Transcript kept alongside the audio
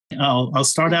I'll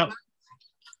start out.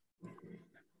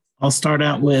 I'll start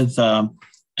out with an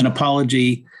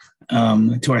apology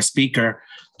to our speaker.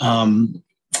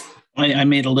 I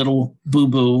made a little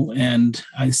boo-boo, and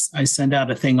I sent out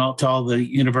a thing out to all the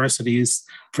universities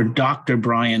for Dr.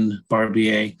 Brian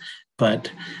Barbier,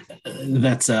 but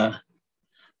that's a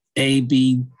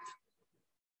ABD,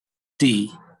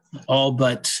 all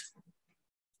but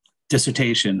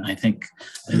dissertation, I think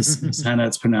is how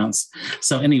that's pronounced.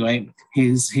 So anyway,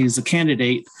 he's a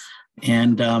candidate,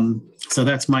 and so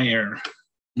that's my error,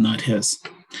 not his.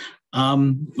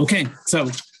 Okay, so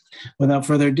without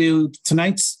further ado,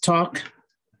 tonight's talk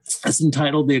is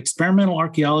entitled The Experimental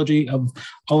Archaeology of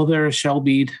Olivella Shell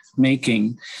Bead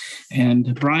Making.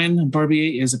 And Brian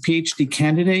Barbier is a PhD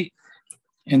candidate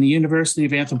in the University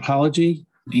of Anthropology,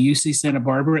 UC Santa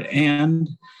Barbara, and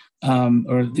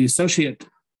or the Associate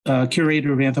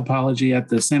Curator of Anthropology at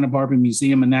the Santa Barbara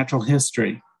Museum of Natural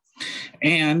History,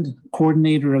 and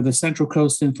coordinator of the Central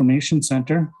Coast Information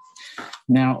Center,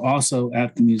 now also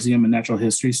at the Museum of Natural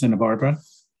History, Santa Barbara.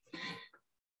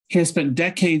 He has spent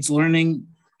decades learning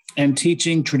and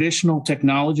teaching traditional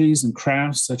technologies and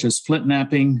crafts such as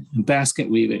flintknapping and basket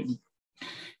weaving.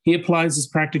 He applies his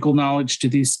practical knowledge to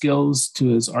these skills to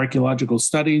his archaeological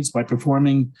studies by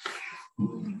performing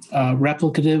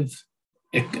replicative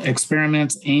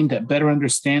experiments aimed at better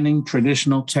understanding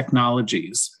traditional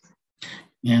technologies.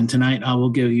 And tonight I will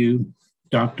give you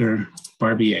Dr.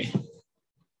 Barbier.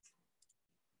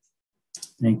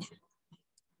 Thank you.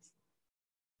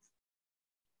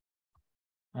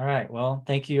 All right, well,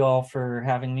 thank you all for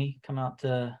having me come out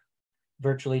to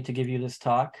virtually to give you this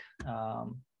talk. I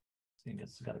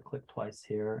guess I got to click twice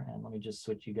here, and let me just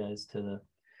switch you guys to the,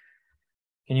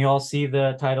 can you all see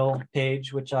the title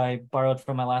page, which I borrowed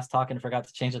from my last talk and forgot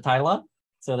to change the title of?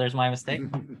 So there's my mistake.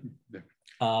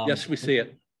 Yes, we see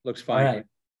it. Looks fine. All right.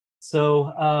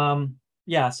 So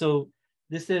yeah, so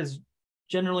this is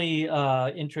generally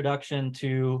introduction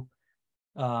to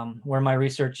where my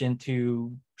research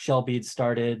into shell beads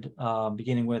started,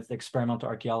 beginning with experimental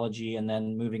archaeology and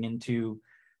then moving into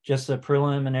just a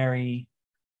preliminary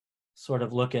sort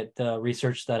of look at the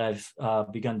research that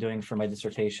I've begun doing for my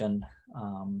dissertation.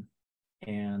 I'm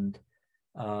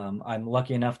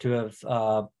lucky enough to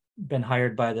have been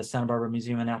hired by the Santa Barbara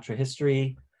Museum of Natural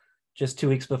History just 2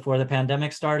 weeks before the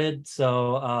pandemic started.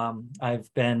 So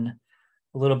I've been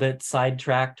a little bit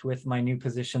sidetracked with my new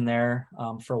position there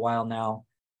for a while now.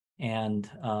 And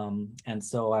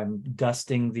so I'm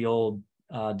dusting the old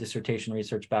dissertation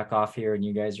research back off here, and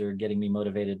you guys are getting me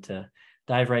motivated to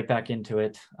dive right back into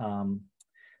it. So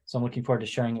I'm looking forward to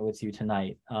sharing it with you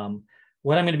tonight.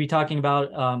 What I'm going to be talking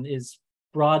about is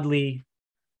broadly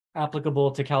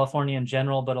applicable to California in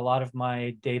general, but a lot of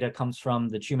my data comes from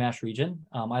the Chumash region.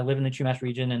 I live in the Chumash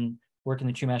region and work in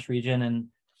the Chumash region, and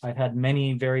I've had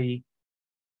many very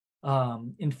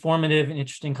informative and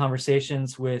interesting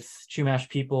conversations with Chumash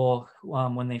people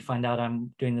when they find out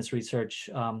I'm doing this research,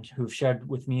 who've shared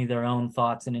with me their own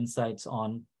thoughts and insights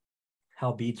on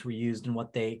how beads were used and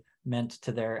what they meant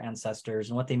to their ancestors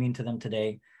and what they mean to them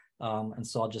today. And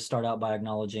so I'll just start out by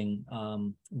acknowledging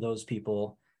those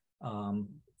people,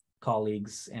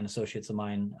 colleagues and associates of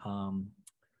mine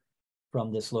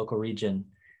from this local region.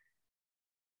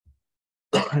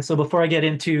 So before I get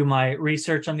into my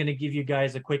research, I'm going to give you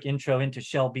guys a quick intro into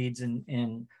shell beads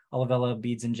and Olivella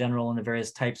beads in general and the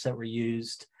various types that were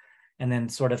used, and then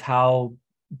sort of how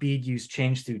bead use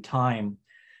changed through time.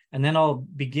 And then I'll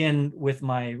begin with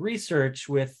my research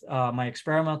with my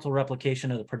experimental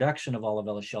replication of the production of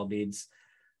Olivella shell beads.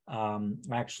 I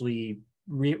actually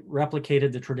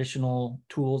replicated the traditional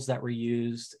tools that were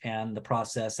used and the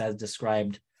process as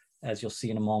described, as you'll see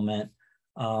in a moment.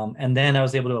 And then I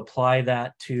was able to apply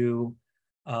that to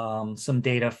some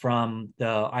data from the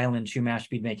island Chumash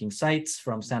bead making sites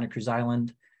from Santa Cruz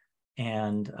Island.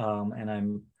 And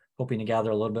I'm hoping to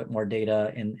gather a little bit more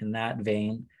data in that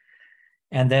vein.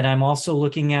 And then I'm also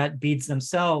looking at beads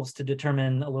themselves to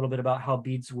determine a little bit about how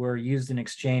beads were used in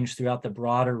exchange throughout the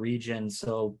broader region.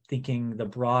 So thinking the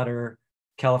broader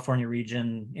California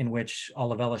region in which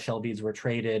Olivella shell beads were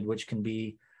traded, which can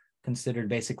be considered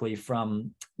basically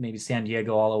from maybe San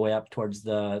Diego all the way up towards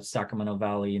the Sacramento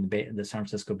Valley and the San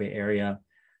Francisco Bay Area.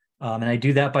 And I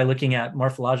do that by looking at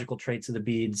morphological traits of the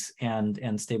beads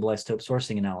and stabilized isotope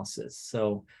sourcing analysis.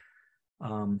 So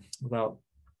without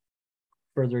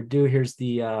further ado, here's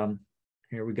the,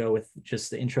 here we go with just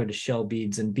the intro to shell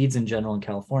beads and beads in general in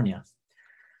California.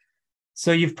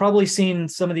 So you've probably seen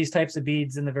some of these types of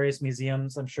beads in the various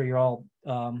museums. I'm sure you're all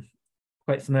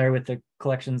quite familiar with the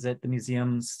collections at the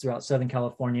museums throughout Southern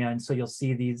California. And so you'll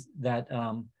see these, that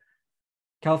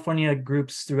California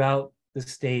groups throughout the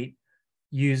state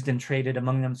used and traded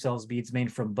among themselves beads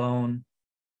made from bone,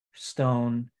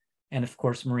 stone, and of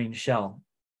course, marine shell.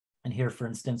 And here, for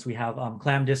instance, we have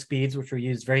clam disc beads, which were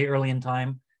used very early in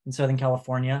time in Southern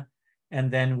California,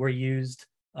 and then were used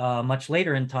much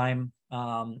later in time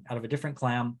out of a different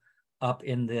clam up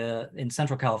in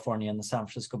Central California, in the San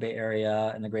Francisco Bay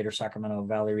Area and the greater Sacramento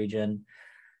Valley region.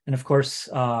 And of course,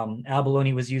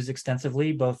 abalone was used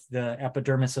extensively, both the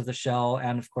epidermis of the shell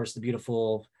and of course the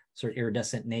beautiful sort of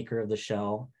iridescent nacre of the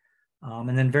shell.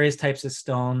 And then various types of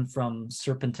stone, from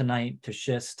serpentinite to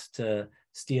schist to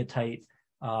steatite,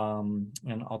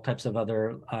 and all types of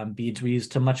other beads were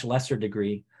used to a much lesser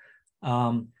degree.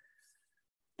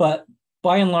 But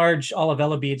by and large,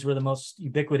 Olivella beads were the most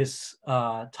ubiquitous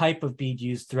type of bead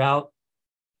used throughout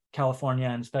California,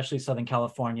 and especially Southern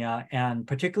California. And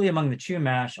particularly among the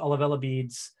Chumash, Olivella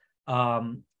beads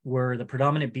were the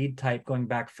predominant bead type going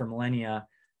back for millennia.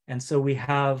 And so we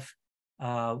have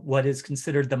what is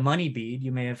considered the money bead.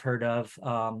 You may have heard of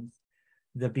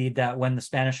the bead that when the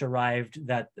Spanish arrived,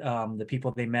 that the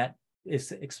people they met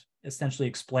essentially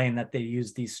explained that they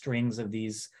used these strings of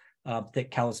these thick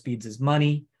callus beads as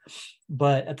money.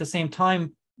 But at the same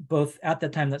time, both at the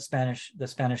time that the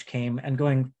Spanish came and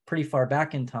going pretty far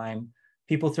back in time,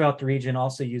 people throughout the region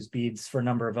also used beads for a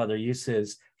number of other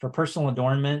uses, for personal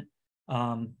adornment,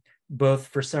 both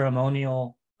for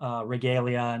ceremonial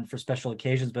regalia and for special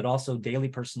occasions, but also daily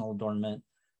personal adornment.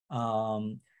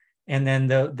 And then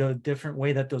the different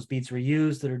way that those beads were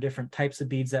used, there are different types of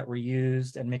beads that were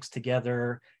used and mixed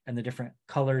together, and the different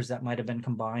colors that might have been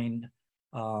combined,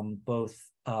 both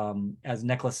as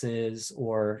necklaces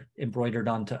or embroidered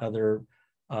onto other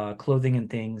clothing and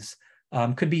things,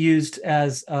 could be used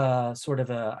as sort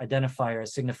of a identifier,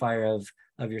 a signifier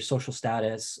of your social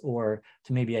status, or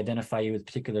to maybe identify you with a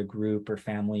particular group or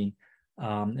family.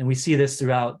 And we see this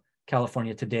throughout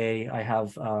California today. I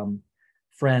have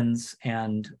friends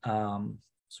and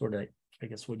sort of, I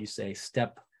guess, what do you say,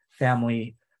 step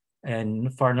family in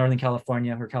far Northern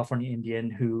California, who are California Indian,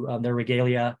 who their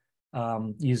regalia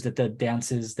used at the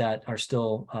dances that are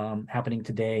still happening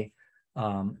today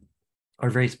are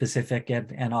very specific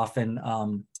and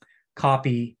often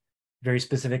copy very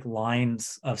specific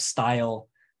lines of style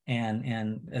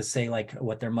and as say like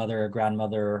what their mother or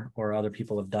grandmother or other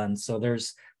people have done. So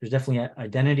there's definitely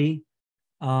identity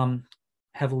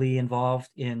heavily involved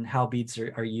in how beads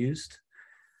are used.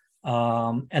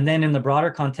 And then in the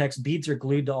broader context, beads are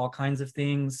glued to all kinds of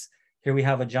things. Here we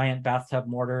have a giant bathtub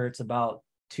mortar. It's about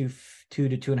 2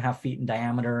 to 2.5 feet in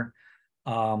diameter.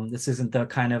 This isn't the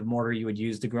kind of mortar you would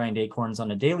use to grind acorns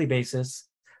on a daily basis.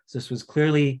 So this was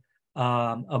clearly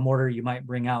a mortar you might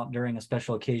bring out during a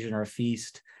special occasion or a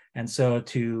feast. And so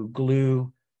to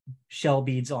glue shell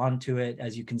beads onto it,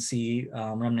 as you can see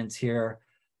remnants here,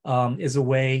 is a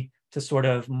way to sort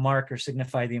of mark or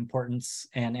signify the importance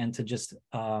and to just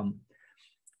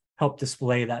help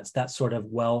display that sort of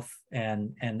wealth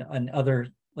and other,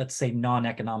 let's say,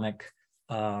 non-economic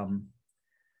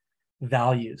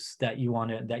values that you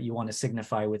want to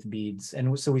signify with beads.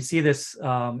 And so we see this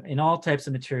in all types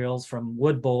of materials, from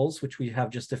wood bowls, which we have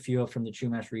just a few of from the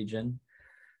Chumash region.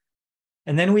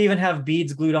 And then we even have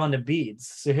beads glued onto beads.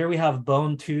 So here we have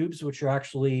bone tubes, which are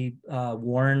actually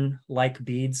worn like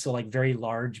beads, so like very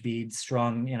large beads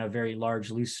strung in a very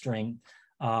large loose string,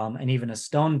 and even a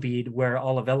stone bead where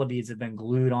Olivella beads have been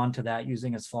glued onto that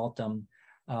using asphaltum.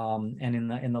 And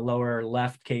in the lower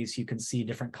left case, you can see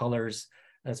different colors.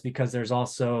 That's because there's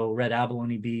also red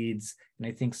abalone beads, and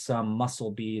I think some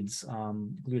mussel beads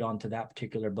glued onto that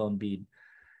particular bone bead.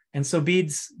 And so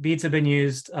beads have been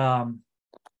used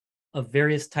of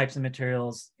various types of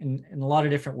materials in a lot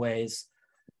of different ways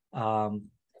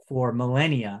for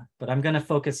millennia, but I'm going to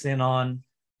focus in on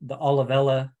the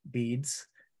Olivella beads,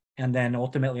 and then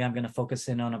ultimately I'm going to focus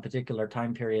in on a particular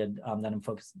time period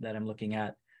that I'm looking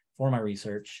at for my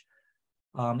research.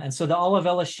 And so the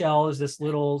Olivella shell is this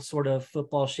little sort of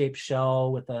football-shaped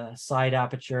shell with a side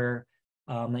aperture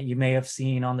that you may have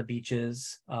seen on the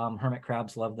beaches. Hermit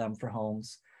crabs love them for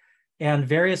homes. And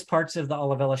various parts of the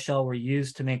Olivella shell were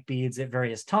used to make beads at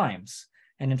various times.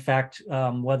 And in fact,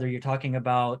 whether you're talking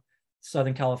about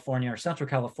Southern California or Central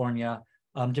California,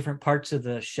 different parts of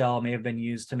the shell may have been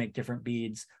used to make different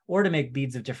beads, or to make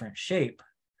beads of different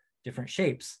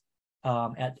shapes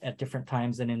at different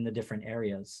times and in the different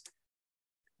areas.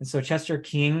 And so Chester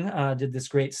King did this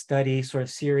great study sort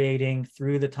of seriating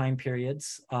through the time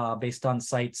periods based on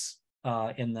sites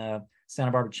in the Santa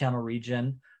Barbara Channel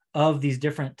region of these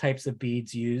different types of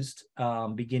beads used,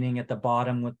 beginning at the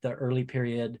bottom with the early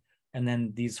period, and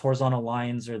then these horizontal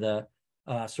lines are the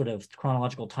sort of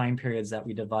chronological time periods that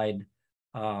we divide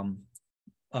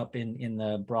up in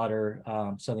the broader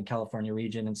Southern California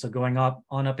region. And so going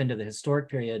up into the historic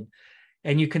period,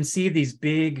 and you can see these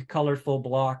big colorful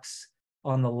blocks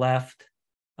on the left.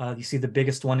 You see the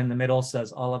biggest one in the middle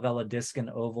says Olivella disc and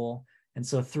oval. And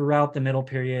so throughout the middle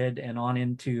period and on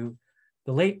into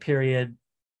the late period,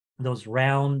 those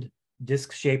round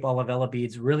disc-shaped Olivella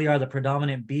beads really are the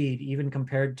predominant bead, even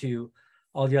compared to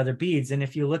all the other beads. And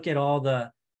if you look at all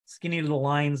the skinny little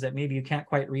lines that maybe you can't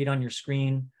quite read on your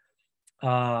screen,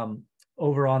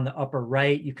 over on the upper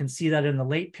right, you can see that in the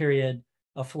late period,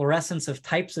 a fluorescence of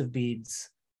types of beads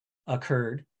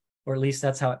occurred, or at least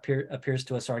that's how it appears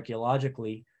to us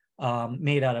archaeologically,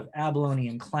 made out of abalone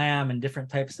and clam and different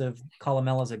types of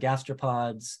columellas of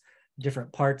gastropods,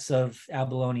 different parts of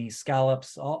abalone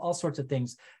scallops, all sorts of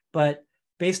things. But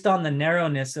based on the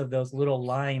narrowness of those little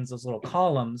lines, those little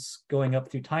columns going up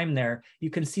through time there, you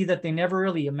can see that they never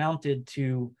really amounted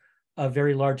to a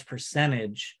very large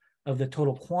percentage of the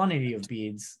total quantity of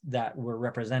beads that were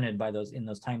represented by those in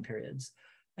those time periods.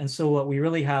 And so what we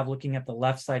really have looking at the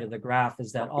left side of the graph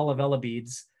is that Olivella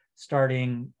beads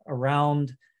starting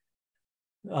around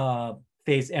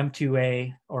phase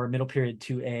M2A or middle period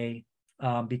 2A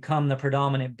become the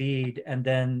predominant bead, and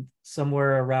then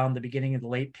somewhere around the beginning of the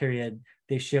late period,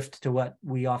 they shift to what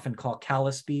we often call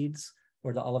callus beads,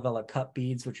 or the Olivella cup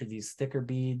beads, which are these thicker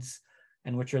beads,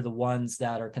 and which are the ones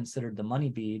that are considered the money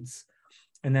beads.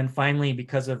 And then finally,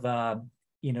 because of the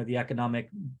economic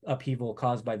upheaval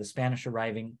caused by the Spanish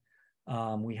arriving,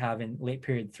 we have in late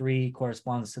period 3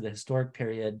 corresponds to the historic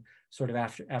period, sort of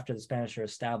after the Spanish are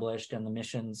established and the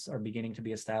missions are beginning to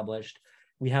be established.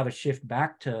 We have a shift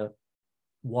back to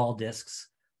wall discs,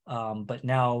 but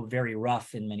now very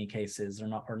rough in many cases,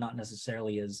 or not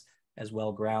necessarily as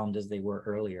well ground as they were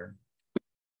earlier.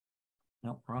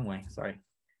 No, wrong way, sorry.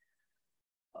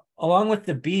 Along with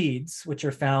the beads, which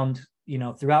are found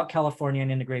throughout California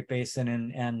and in the Great Basin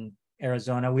and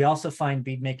Arizona, we also find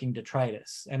bead making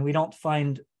detritus, and we don't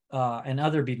find and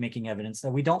other bead making evidence,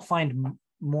 that we don't find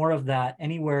more of that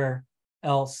anywhere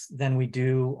else than we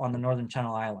do on the Northern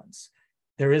Channel Islands.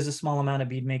 There is a small amount of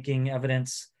bead making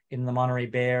evidence in the Monterey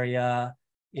Bay Area,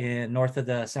 in north of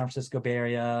the San Francisco Bay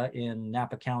Area, in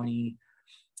Napa County,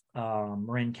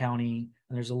 Marin County,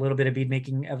 and there's a little bit of bead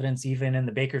making evidence even in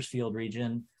the Bakersfield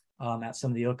region at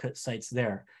some of the Oakut sites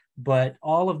there. But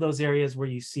all of those areas where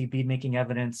you see bead making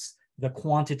evidence, the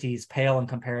quantities pale in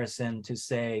comparison to,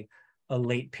 say, a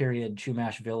late period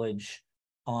Chumash village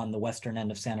on the western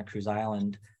end of Santa Cruz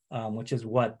Island, which is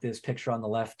what this picture on the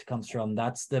left comes from.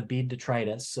 That's the bead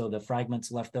detritus, so the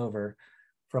fragments left over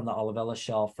from the Olivella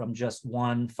shelf from just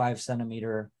 1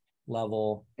 5-centimeter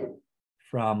level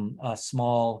from a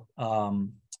small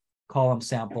column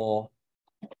sample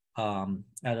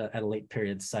at a late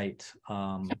period site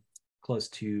close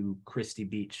to Christie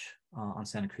Beach on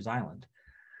Santa Cruz Island.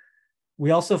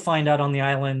 We also find out on the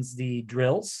islands the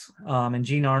drills, and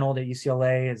Gene Arnold at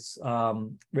UCLA has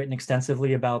written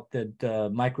extensively about the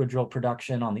micro drill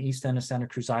production on the east end of Santa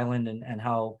Cruz Island and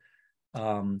how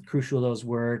crucial those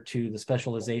were to the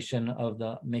specialization of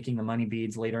making the money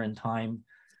beads later in time.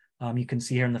 You can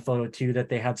see here in the photo too that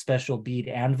they had special bead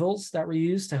anvils that were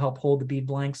used to help hold the bead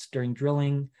blanks during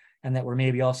drilling, and that were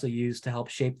maybe also used to help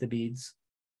shape the beads.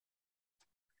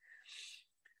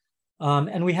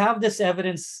 And we have this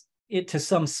evidence to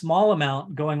some small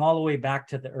amount going all the way back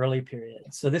to the early period.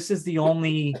 So this is the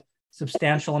only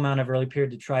substantial amount of early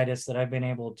period detritus that I've been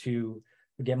able to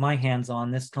get my hands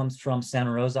on. This comes from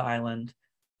Santa Rosa Island.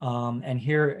 And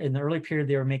here in the early period,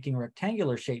 they were making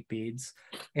rectangular shaped beads.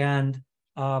 And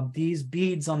these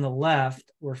beads on the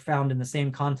left were found in the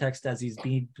same context as these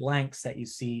bead blanks that you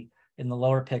see in the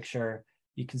lower picture.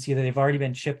 You can see that they've already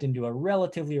been chipped into a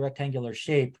relatively rectangular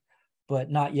shape, but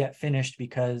not yet finished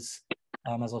because,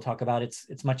 as we'll talk about,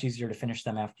 it's much easier to finish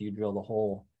them after you drill the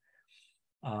hole.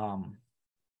 And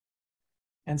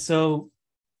so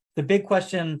the big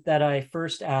question that I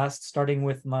first asked, starting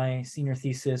with my senior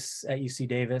thesis at UC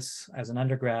Davis as an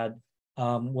undergrad,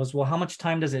 was, well, how much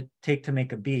time does it take to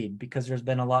make a bead? Because there's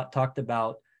been a lot talked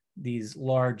about these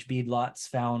large bead lots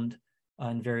found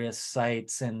on various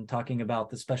sites, and talking about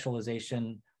the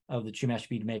specialization of the Chumash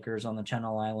bead makers on the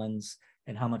Channel Islands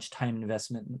and how much time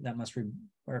investment that must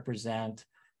represent,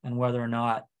 and whether or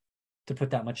not to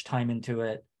put that much time into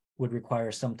it would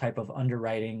require some type of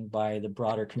underwriting by the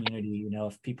broader community.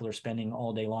 If people are spending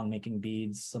all day long making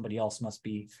beads, somebody else must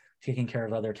be taking care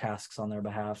of other tasks on their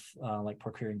behalf, like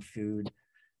procuring food.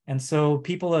 And so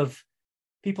people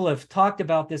have talked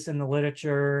about this in the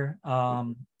literature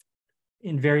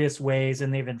in various ways,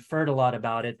 and they've inferred a lot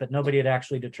about it, but nobody had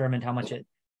actually determined how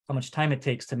much time it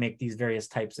takes to make these various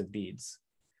types of beads.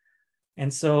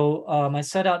 And so I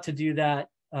set out to do that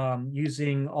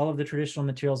using all of the traditional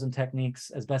materials and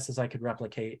techniques as best as I could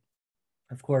replicate.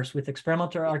 Of course, with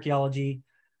experimental archaeology,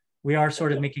 we are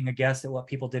sort of making a guess at what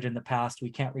people did in the past. We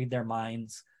can't read their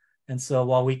minds. And so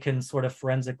while we can sort of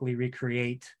forensically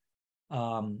recreate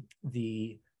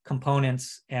the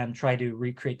components and try to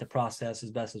recreate the process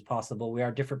as best as possible, we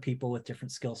are different people with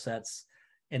different skill sets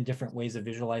and different ways of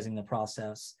visualizing the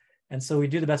process. And so we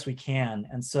do the best we can.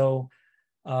 And so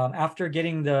after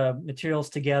getting the materials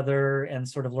together and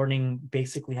sort of learning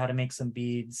basically how to make some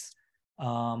beads,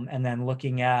 and then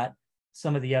looking at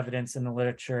some of the evidence in the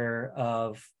literature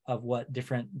of what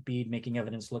different bead making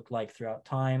evidence looked like throughout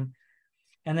time,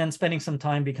 and then spending some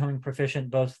time becoming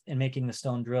proficient both in making the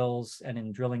stone drills and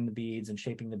in drilling the beads and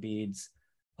shaping the beads.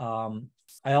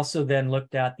 I also then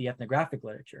looked at the ethnographic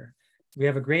literature. We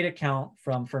have a great account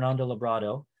from Fernando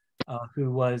Labrado,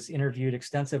 who was interviewed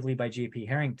extensively by J.P.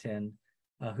 Harrington,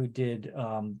 who did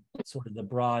sort of the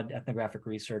broad ethnographic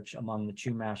research among the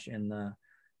Chumash in the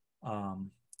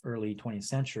early 20th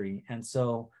century. And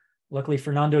so luckily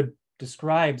Fernando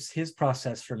describes his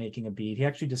process for making a bead. He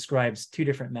actually describes two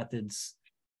different methods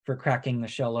for cracking the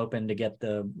shell open to get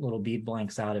the little bead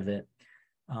blanks out of it.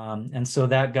 And so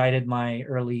that guided my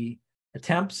early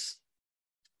attempts.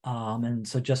 And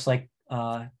so just like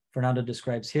Fernando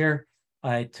describes here,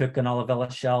 I took an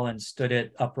Olivella shell and stood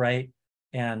it upright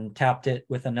and tapped it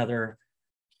with another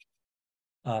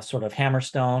sort of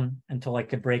hammerstone until I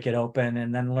could break it open,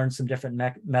 and then learn some different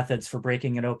methods for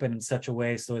breaking it open in such a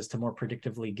way so as to more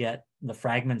predictively get the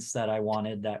fragments that I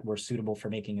wanted that were suitable for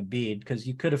making a bead. Because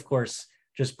you could, of course,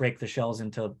 just break the shells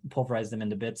into, pulverize them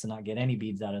into bits and not get any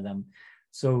beads out of them.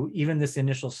 So even this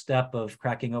initial step of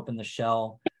cracking open the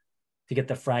shell to get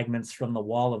the fragments from the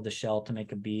wall of the shell to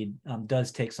make a bead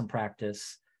does take some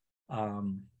practice.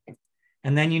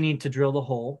 And then you need to drill the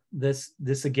hole. This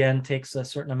again takes a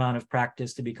certain amount of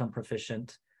practice to become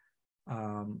proficient.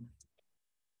 And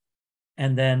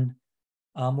then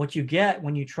what you get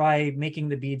when you try making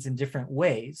the beads in different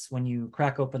ways, when you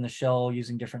crack open the shell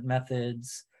using different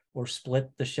methods or split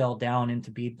the shell down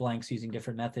into bead blanks using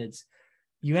different methods,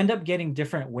 you end up getting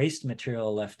different waste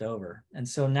material left over. And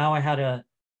so now I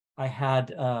had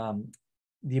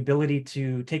the ability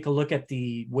to take a look at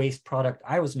the waste product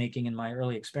I was making in my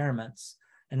early experiments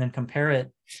and then compare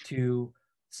it to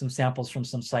some samples from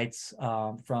some sites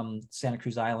from Santa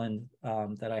Cruz Island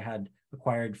that I had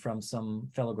acquired from some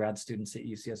fellow grad students at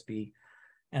UCSB.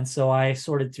 And so I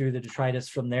sorted through the detritus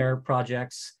from their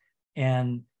projects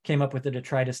and came up with the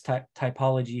detritus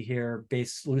typology here,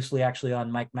 based loosely actually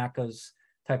on Mike Macco's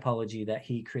typology that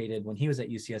he created when he was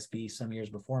at UCSB some years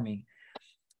before me.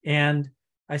 And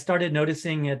I started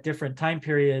noticing at different time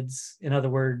periods, in other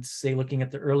words, say looking at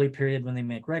the early period when they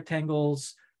make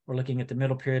rectangles, or looking at the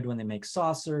middle period when they make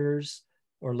saucers,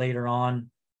 or later on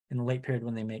in the late period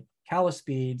when they make callus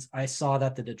beads, I saw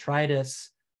that the detritus,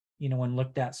 when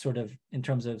looked at sort of in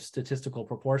terms of statistical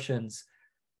proportions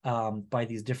by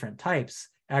these different types,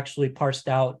 actually parsed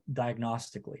out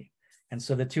diagnostically. And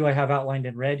so the two I have outlined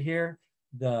in red here,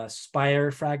 the spire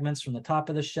fragments from the top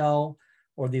of the shell,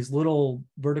 or these little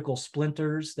vertical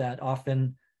splinters that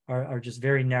often are just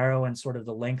very narrow and sort of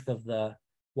the length of the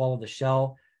wall of the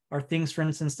shell, are things, for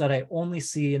instance, that I only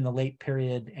see in the late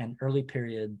period and early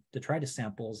period detritus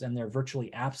samples, and they're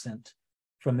virtually absent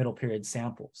from middle period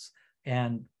samples.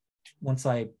 And once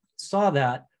I saw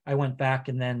that, I went back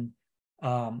and then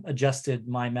adjusted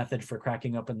my method for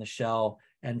cracking open the shell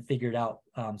and figured out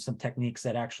some techniques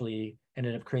that actually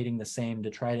ended up creating the same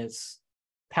detritus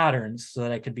patterns so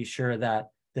that I could be sure that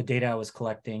the data I was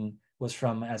collecting was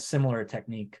from as similar a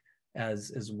technique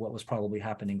as what was probably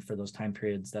happening for those time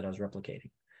periods that I was replicating.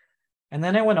 And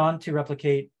then I went on to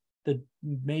replicate the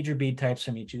major bead types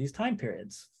from each of these time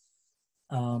periods.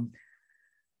 And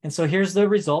so here's the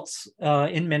results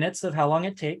in minutes of how long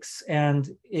it takes. And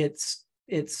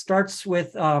it starts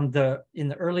with in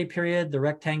the early period, the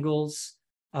rectangles,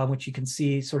 which you can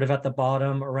see sort of at the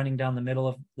bottom or running down the middle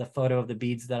of the photo of the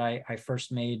beads that I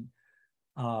first made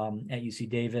at UC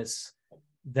Davis,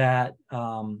 that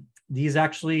these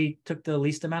actually took the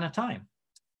least amount of time.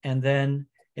 And then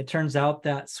it turns out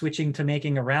that switching to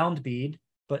making a round bead,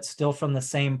 but still from the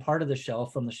same part of the shell,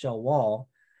 from the shell wall,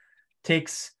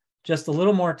 takes just a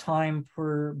little more time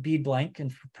per bead blank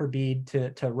and per bead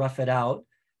to rough it out.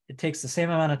 It takes the same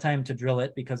amount of time to drill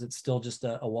it because it's still just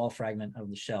a wall fragment of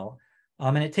the shell.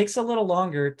 And it takes a little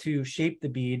longer to shape the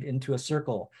bead into a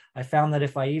circle. I found that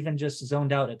if I even just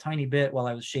zoned out a tiny bit while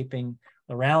I was shaping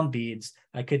the round beads,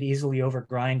 I could easily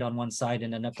overgrind on one side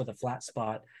and end up with a flat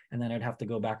spot, and then I'd have to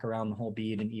go back around the whole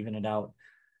bead and even it out.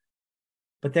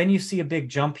 But then you see a big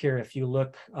jump here. If you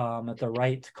look at the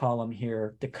right column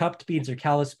here, the cupped beads or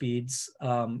callus beads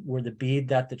were the bead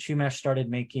that the Chumash started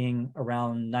making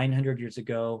around 900 years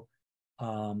ago.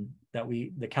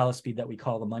 The callus bead that we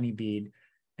call the money bead.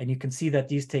 And you can see that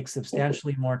these take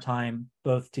substantially more time,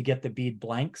 both to get the bead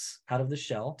blanks out of the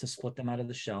shell, to split them out of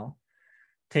the shell.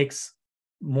 Takes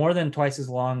more than twice as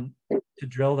long to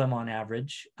drill them on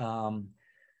average,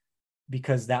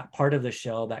 because that part of the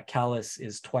shell, that callus,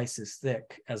 is twice as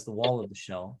thick as the wall of the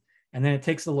shell. And then it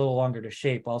takes a little longer to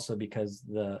shape also because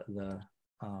the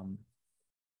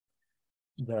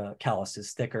callus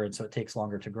is thicker, and so it takes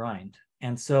longer to grind.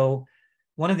 And so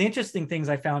one of the interesting things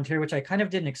I found here, which I kind of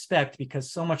didn't expect,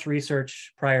 because so much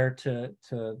research prior to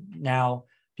now,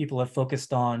 people have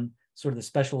focused on sort of the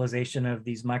specialization of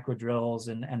these micro drills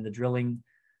and the drilling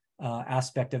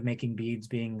aspect of making beads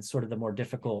being sort of the more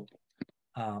difficult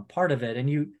part of it. And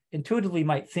you intuitively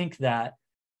might think that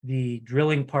the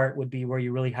drilling part would be where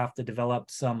you really have to develop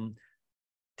some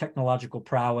technological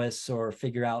prowess or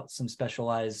figure out some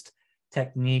specialized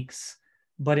techniques.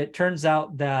 But it turns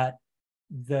out that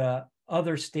the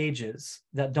other stages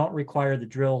that don't require the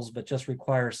drills, but just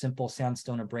require simple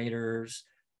sandstone abraders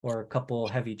or a couple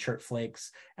heavy chert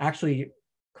flakes, actually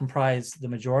comprise the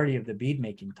majority of the bead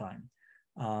making time.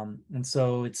 And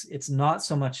so it's not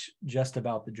so much just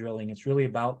about the drilling. It's really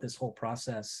about this whole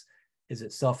process is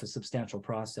itself a substantial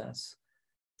process.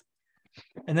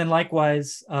 And then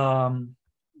likewise, one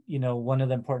of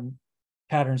the important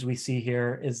patterns we see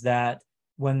here is that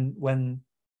when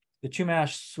the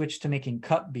Chumash switched to making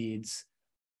cup beads,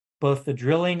 both the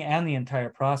drilling and the entire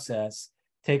process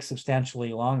takes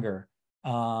substantially longer.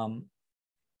 And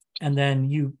then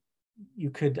you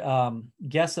could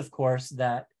guess, of course,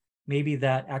 that maybe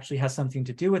that actually has something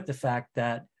to do with the fact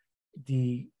that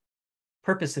the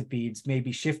purpose of beads may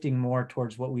be shifting more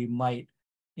towards what we might,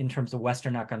 in terms of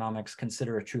Western economics,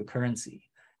 consider a true currency,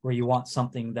 where you want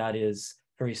something that is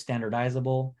very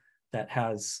standardizable, that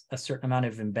has a certain amount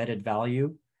of embedded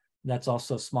value, that's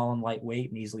also small and lightweight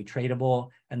and easily tradable,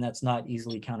 and that's not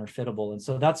easily counterfeitable. And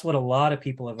so that's what a lot of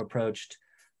people have approached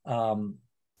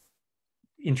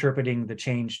interpreting the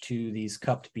change to these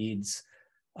cupped beads.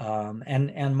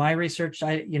 And my research,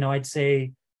 I'd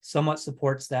say somewhat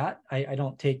supports that. I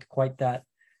don't take quite that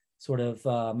sort of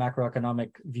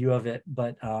macroeconomic view of it,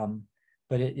 but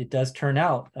it does turn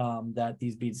out that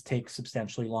these beads take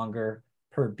substantially longer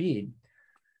per bead.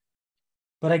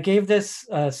 But I gave this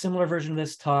similar version of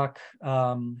this talk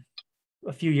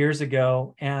a few years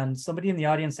ago, and somebody in the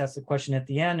audience asked a question at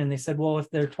the end, and they said, well, if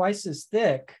they're twice as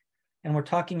thick and we're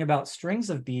talking about strings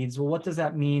of beads, well, what does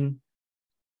that mean?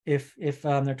 If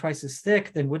they're twice as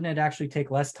thick, then wouldn't it actually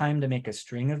take less time to make a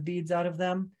string of beads out of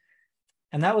them?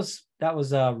 And that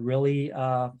was a really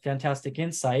fantastic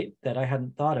insight that I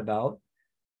hadn't thought about.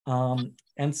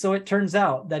 And so it turns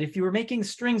out that if you were making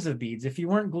strings of beads, if you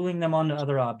weren't gluing them onto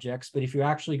other objects, but if you're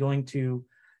actually going to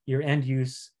your end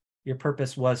use, your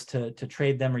purpose was to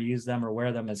trade them or use them or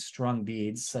wear them as strung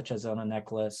beads, such as on a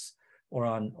necklace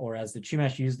or as the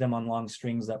Chumash used them on long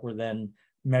strings that were then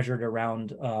measured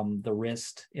around the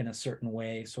wrist in a certain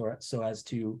way so as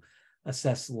to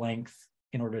assess length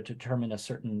in order to determine a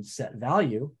certain set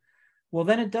value. Well,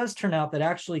 then it does turn out that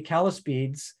actually callus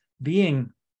beads,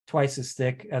 being twice as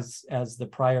thick as the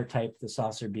prior type, the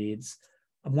saucer beads,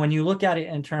 when you look at it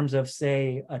in terms of,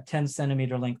 say, a 10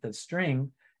 centimeter length of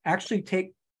string, actually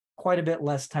take quite a bit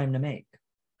less time to make.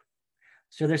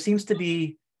 So there seems to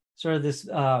be sort of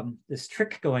this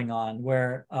trick going on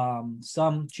where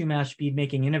some Chumash bead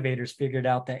making innovators figured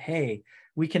out that, hey,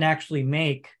 we can actually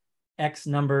make X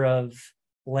number of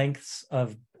lengths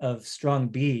of strung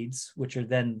beads, which are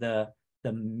then the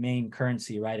main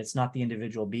currency, right? It's not the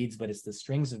individual beads, but it's the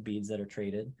strings of beads that are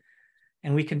traded.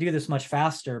 And we can do this much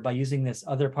faster by using this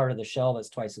other part of the shell that's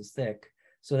twice as thick,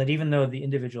 so that even though the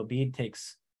individual bead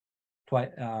takes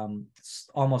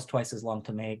almost twice as long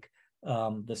to make,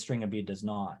 the string of bead does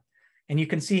not. And you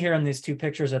can see here in these two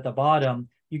pictures at the bottom,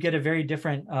 you get a very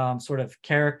different sort of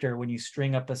character when you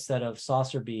string up a set of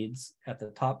saucer beads at the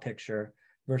top picture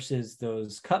versus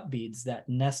those cup beads that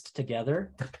nest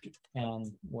together.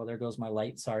 And well, there goes my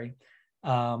light, sorry.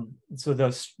 So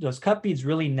those cup beads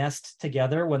really nest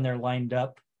together when they're lined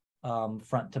up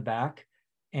front to back.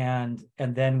 And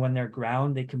then when they're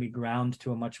ground, they can be ground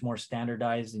to a much more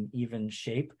standardized and even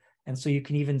shape. And so you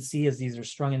can even see as these are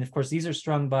strung, and of course, these are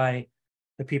strung by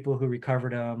the people who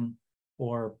recovered them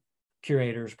or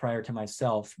curators prior to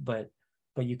myself, but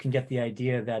you can get the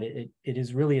idea that it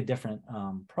is really a different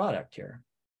product here.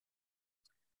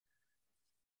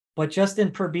 But just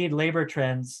in per bead labor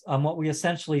trends, what we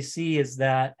essentially see is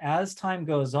that as time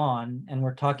goes on, and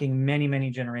we're talking many, many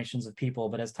generations of people,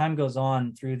 but as time goes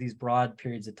on through these broad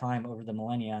periods of time over the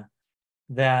millennia,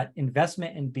 that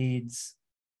investment in beads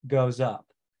goes up.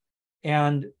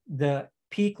 And the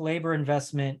peak labor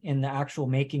investment in the actual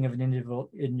making of an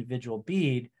individual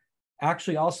bead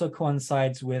actually also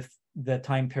coincides with the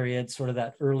time period, sort of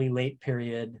that early late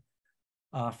period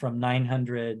from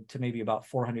 900 to maybe about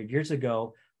 400 years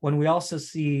ago, when we also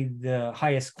see the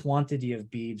highest quantity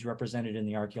of beads represented in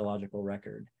the archaeological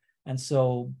record. And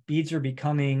so beads are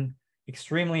becoming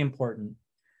extremely important.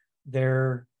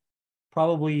 They're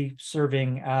probably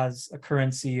serving as a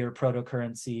currency or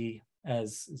proto-currency,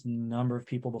 as a number of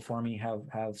people before me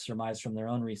have surmised from their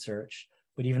own research.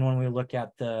 But even when we look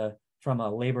at from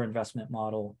a labor investment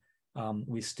model,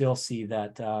 we still see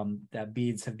that that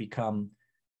beads have become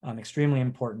extremely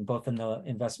important, both in the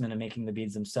investment in making the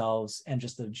beads themselves and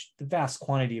just the vast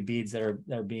quantity of beads that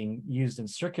are being used and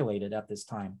circulated at this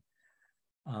time.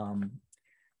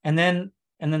 And then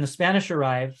the Spanish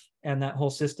arrive, and that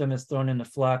whole system is thrown into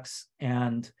flux,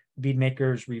 and bead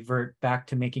makers revert back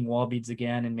to making wall beads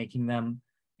again and making them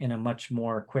in a much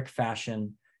more quick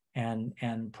fashion,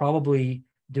 and probably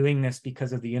doing this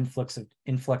because of the influx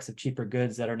of cheaper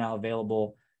goods that are now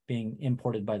available being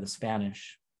imported by the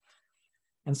Spanish.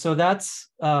 And so that's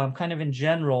kind of in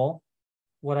general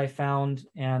what I found,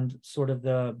 and sort of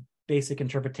the basic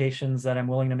interpretations that I'm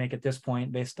willing to make at this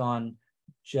point based on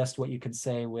just what you can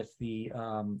say with the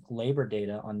labor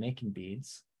data on making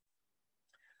beads.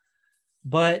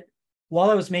 But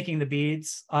while I was making the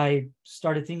beads, I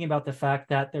started thinking about the fact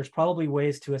that there's probably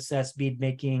ways to assess bead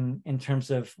making in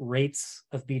terms of rates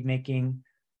of bead making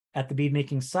at the bead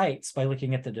making sites by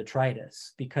looking at the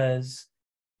detritus, because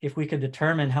if we could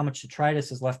determine how much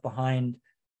detritus is left behind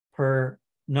per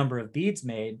number of beads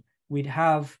made, we'd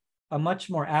have a much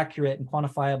more accurate and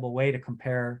quantifiable way to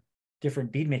compare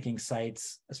different bead making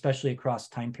sites, especially across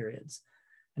time periods.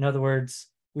 In other words,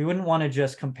 we wouldn't want to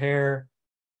just compare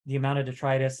the amount of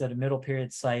detritus at a middle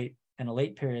period site and a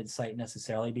late period site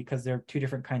necessarily, because they're two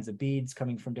different kinds of beads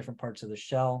coming from different parts of the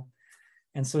shell.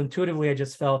 And so intuitively, I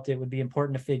just felt it would be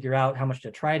important to figure out how much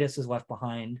detritus is left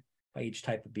behind by each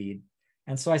type of bead.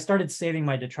 And so I started saving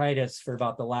my detritus for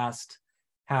about the last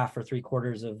half or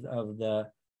 3/4 of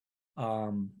the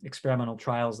experimental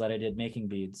trials that I did making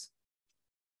beads.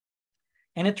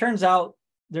 And it turns out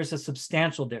there's a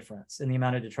substantial difference in the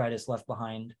amount of detritus left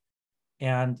behind.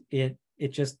 And it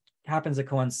just happens to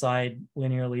coincide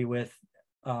linearly with,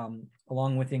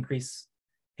 along with increase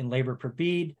in labor per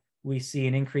bead, we see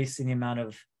an increase in the amount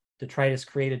of detritus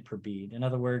created per bead. In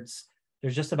other words,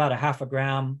 there's just about a 0.5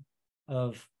 gram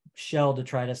of shell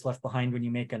detritus left behind when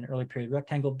you make an early period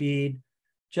rectangle bead,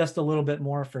 just a little bit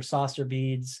more for saucer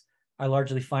beads. I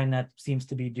largely find that seems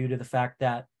to be due to the fact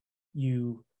that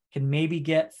you can maybe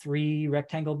get 3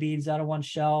 rectangle beads out of one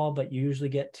shell, but you usually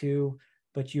get 2,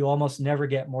 but you almost never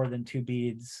get more than 2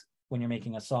 beads when you're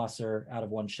making a saucer out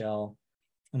of one shell,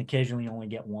 and occasionally you only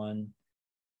get 1.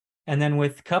 And then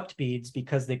with cupped beads,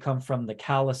 because they come from the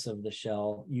callus of the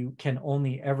shell, you can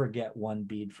only ever get 1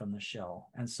 bead from the shell.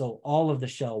 And so all of the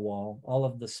shell wall, all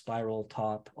of the spiral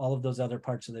top, all of those other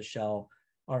parts of the shell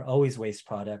are always waste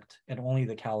product, and only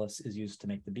the callus is used to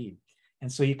make the bead.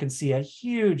 And so you can see a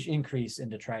huge increase in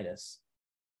detritus.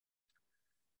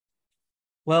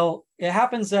 Well, it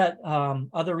happens that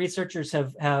other researchers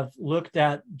have looked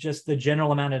at just the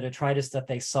general amount of detritus that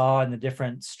they saw in the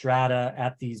different strata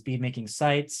at these bead making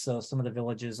sites. So some of the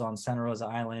villages on Santa Rosa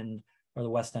Island or the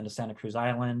west end of Santa Cruz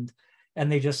Island,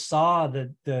 and they just saw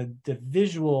the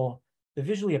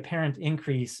visually apparent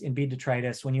increase in bead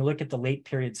detritus when you look at the late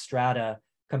period strata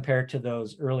compared to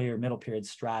those earlier middle period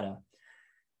strata.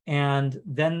 And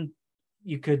then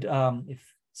you could,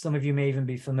 if some of you may even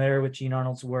be familiar with Jean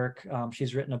Arnold's work.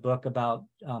 She's written a book about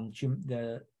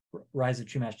the rise of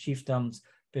Chumash chiefdoms.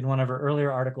 In one of her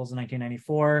earlier articles in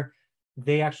 1994,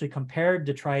 they actually compared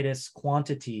detritus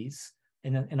quantities,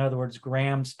 in other words,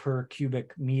 grams per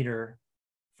cubic meter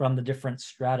from the different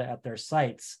strata at their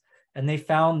sites. And they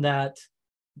found that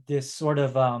this sort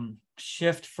of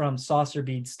shift from saucer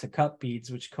beads to cup beads,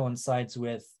 which coincides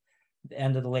with the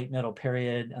end of the late middle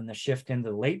period and the shift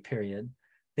into the late period,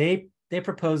 they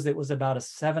proposed it was about a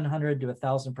 700 to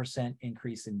 1,000%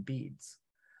 increase in beads.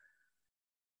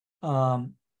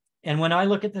 And when I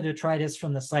look at the detritus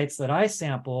from the sites that I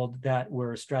sampled that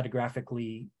were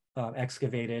stratigraphically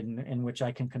excavated and in which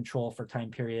I can control for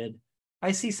time period,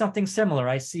 I see something similar.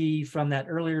 I see from that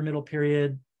earlier middle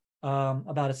period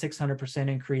about a 600%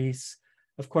 increase.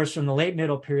 Of course, from the late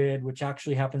middle period, which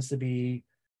actually happens to be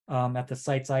At the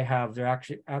sites I have, there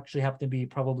actually happen to be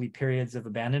probably periods of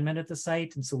abandonment at the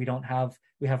site, and so we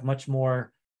have much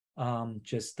more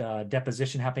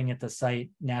deposition happening at the site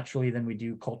naturally than we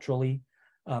do culturally.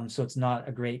 So it's not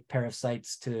a great pair of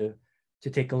sites to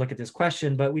take a look at this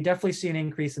question, but we definitely see an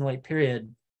increase in late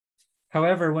period.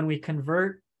 However, when we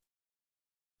convert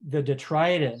the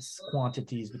detritus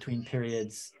quantities between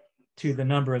periods to the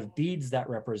number of beads that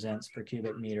represents per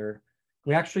cubic meter,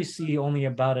 we actually see only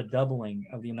about a doubling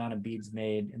of the amount of beads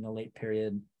made in the late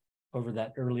period over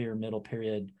that earlier middle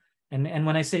period. And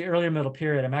when I say earlier middle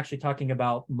period, I'm actually talking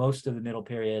about most of the middle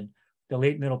period. The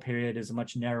late middle period is a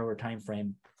much narrower time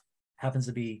frame. Happens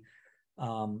to be,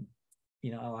 I'll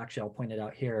point it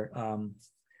out here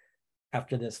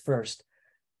after this first.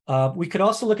 We could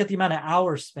also look at the amount of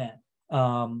hours spent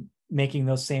making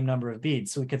those same number of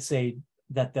beads. So we could say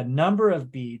that the number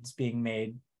of beads being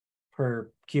made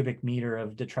per cubic meter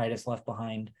of detritus left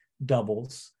behind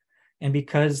doubles. And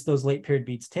because those late period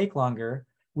beads take longer,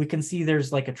 we can see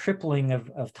there's like a tripling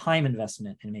of time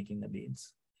investment in making the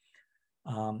beads.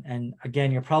 And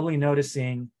again, you're probably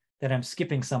noticing that I'm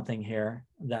skipping something here,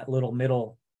 that little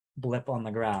middle blip on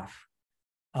the graph.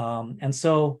 And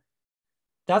so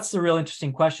that's the real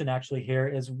interesting question actually here,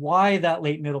 is why that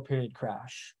late middle period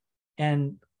crash?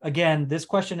 And again, this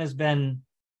question has been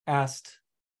asked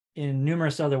in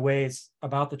numerous other ways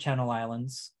about the Channel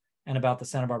Islands and about the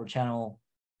Santa Barbara Channel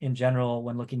in general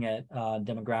when looking at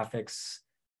demographics,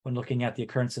 when looking at the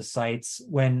occurrence of sites,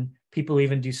 when people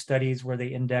even do studies where they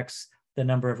index the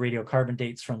number of radiocarbon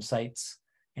dates from sites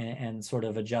and sort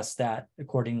of adjust that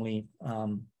accordingly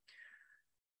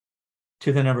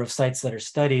to the number of sites that are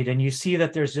studied. And you see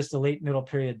that there's just a late middle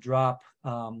period drop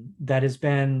that has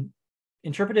been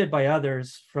interpreted by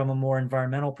others from a more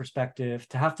environmental perspective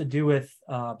to have to do with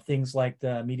things like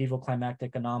the medieval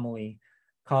climactic anomaly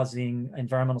causing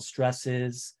environmental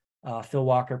stresses. Phil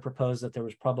Walker proposed that there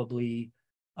was probably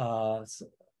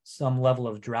some level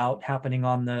of drought happening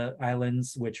on the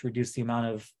islands, which reduced the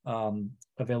amount of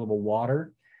available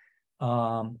water.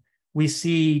 We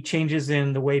see changes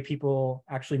in the way people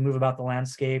actually move about the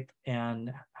landscape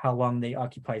and how long they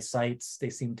occupy sites. They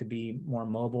seem to be more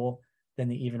mobile than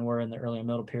they even were in the earlier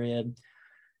middle period.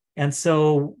 And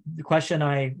so the question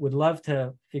I would love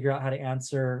to figure out how to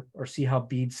answer or see how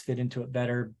beads fit into it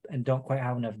better and don't quite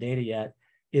have enough data yet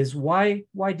is why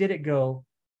did it go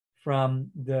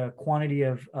from the quantity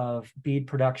of bead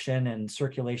production and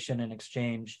circulation and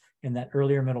exchange in that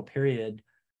earlier middle period,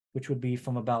 which would be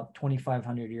from about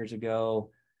 2,500 years ago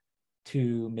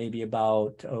to maybe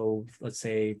about, let's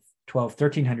say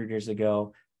 1,300 years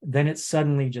ago, then it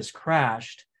suddenly just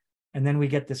crashed. And then we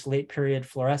get this late period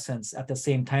fluorescence at the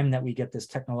same time that we get this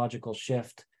technological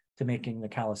shift to making the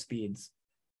callus beads.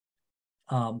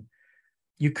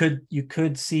 You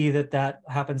could see that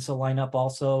happens to line up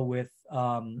also with,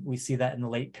 we see that in the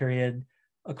late period.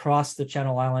 Across the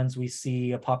Channel Islands, we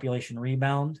see a population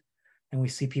rebound, and we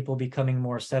see people becoming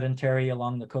more sedentary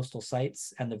along the coastal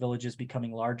sites and the villages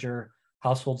becoming larger,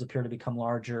 households appear to become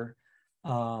larger.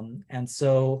 And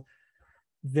so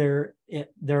there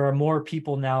are more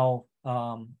people now,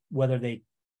 whether they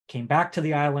came back to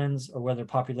the islands or whether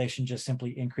population just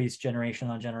simply increased generation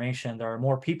on generation, there are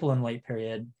more people in late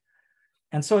period.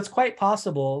 And so it's quite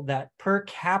possible that per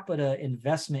capita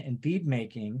investment in bead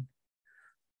making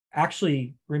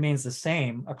actually remains the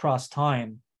same across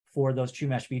time for those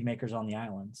Chumash bead makers on the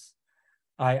islands.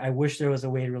 I wish there was a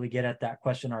way to really get at that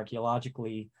question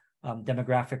archaeologically.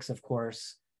 Demographics, of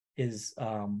course, is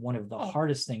one of the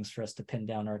hardest things for us to pin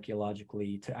down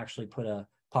archaeologically, to actually put a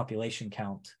population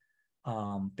count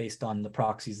based on the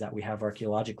proxies that we have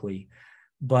archaeologically.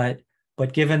 But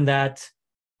given that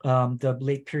the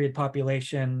late period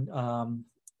population,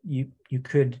 you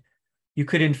could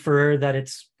infer that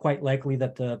it's quite likely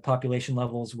that the population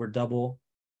levels were double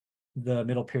the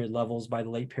middle period levels by the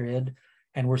late period.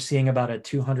 And we're seeing about a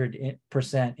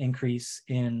 200% increase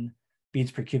in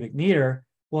beads per cubic meter.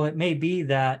 Well, it may be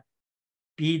that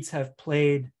beads have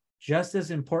played just as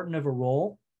important of a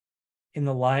role in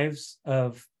the lives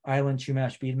of island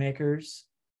Chumash bead makers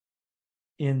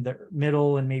in the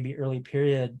middle and maybe early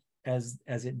period as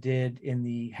it did in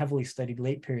the heavily studied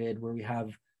late period, where we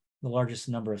have the largest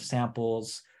number of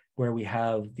samples, where we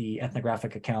have the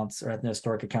ethnographic accounts or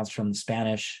ethnohistoric accounts from the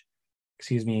Spanish,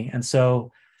 And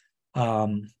so,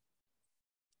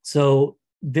 so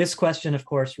this question, of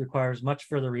course, requires much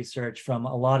further research from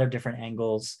a lot of different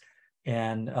angles.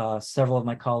 And several of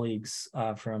my colleagues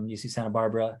from UC Santa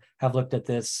Barbara have looked at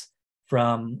this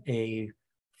from a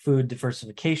food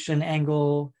diversification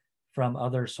angle, from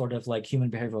other sort of like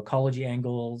human behavioral ecology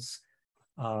angles,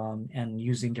 and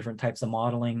using different types of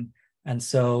modeling. And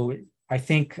so I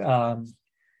think the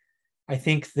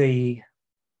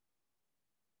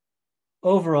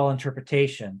overall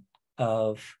interpretation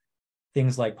of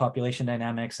things like population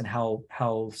dynamics and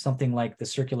how something like the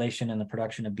circulation and the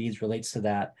production of beads relates to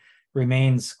that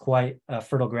remains quite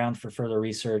fertile ground for further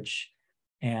research.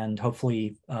 And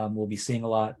hopefully we'll be seeing a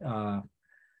lot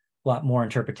more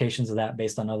interpretations of that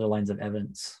based on other lines of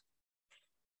evidence.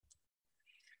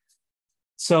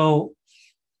 So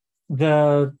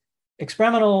the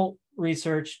experimental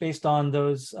research based on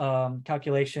those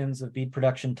calculations of bead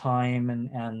production time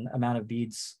and amount of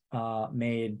beads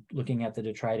made looking at the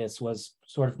detritus was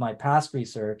sort of my past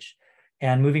research.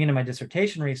 And moving into my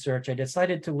dissertation research, I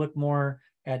decided to look more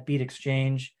at bead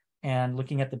exchange and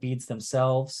looking at the beads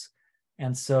themselves.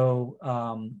 And so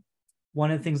one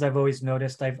of the things I've always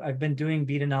noticed, I've been doing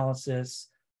bead analysis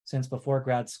since before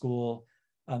grad school,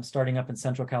 starting up in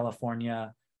Central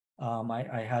California.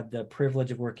 I had the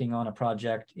privilege of working on a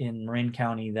project in Marin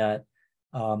County that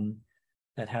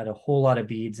had a whole lot of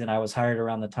beads, and I was hired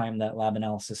around the time that lab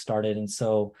analysis started. And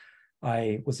so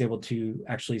I was able to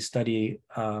actually study,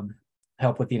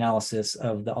 help with the analysis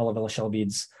of the Olivella shell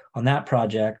beads on that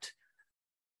project.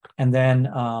 And then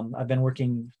I've been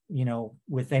working,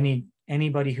 with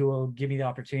anybody who will give me the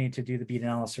opportunity to do the bead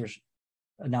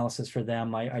analysis for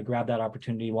them. I grabbed that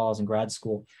opportunity while I was in grad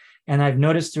school. And I've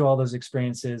noticed through all those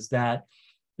experiences that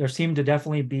there seem to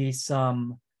definitely be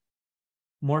some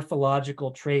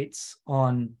morphological traits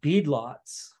on bead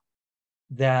lots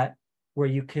where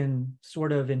you can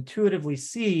sort of intuitively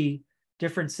see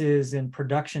differences in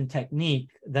production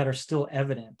technique that are still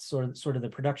evident, sort of the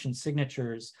production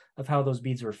signatures of how those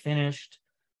beads were finished,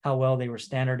 how well they were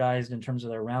standardized in terms of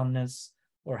their roundness,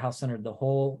 or how centered the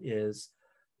hole is,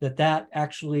 that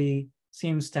actually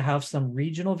seems to have some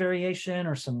regional variation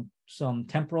or some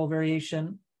temporal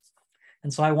variation.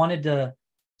 And so I wanted to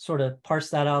sort of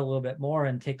parse that out a little bit more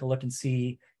and take a look and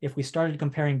see if we started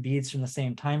comparing beads from the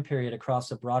same time period across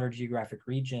a broader geographic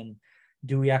region,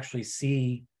 do we actually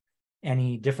see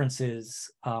any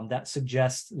differences that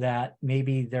suggest that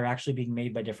maybe they're actually being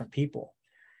made by different people?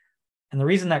 And the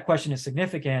reason that question is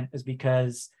significant is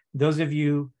because those of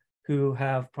you who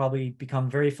have probably become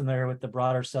very familiar with the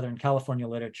broader Southern California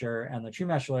literature and the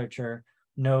Chumash literature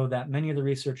know that many of the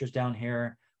researchers down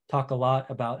here talk a lot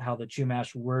about how the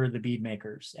Chumash were the bead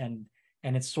makers. And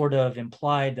it's sort of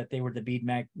implied that they were the bead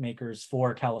makers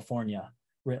for California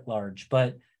writ large.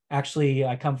 But actually,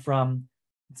 I come from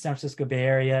the San Francisco Bay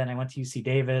Area and I went to UC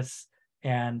Davis,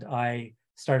 and I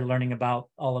started learning about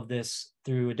all of this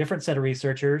through a different set of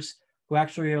researchers who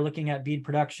actually are looking at bead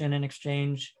production and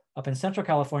exchange up in Central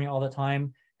California all the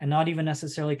time, and not even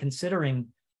necessarily considering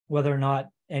whether or not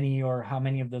any or how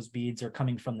many of those beads are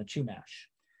coming from the Chumash.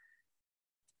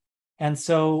 And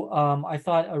so I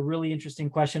thought a really interesting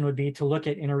question would be to look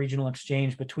at interregional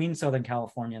exchange between Southern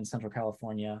California and Central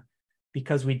California,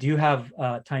 because we do have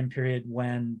a time period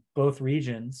when both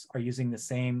regions are using the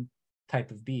same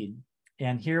type of bead.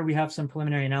 And here we have some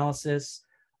preliminary analysis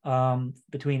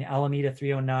between Alameda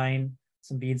 309,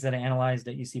 some beads that I analyzed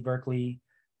at UC Berkeley,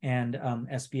 and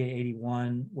SBA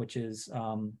 81, which is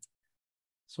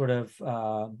sort of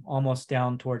almost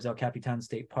down towards El Capitan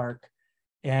State Park.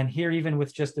 And here, even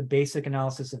with just a basic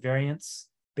analysis of variance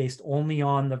based only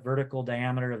on the vertical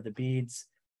diameter of the beads,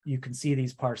 you can see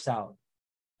these parse out.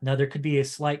 Now, there could be a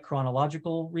slight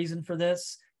chronological reason for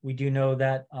this. We do know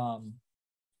that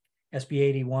SBA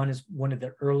 81 is one of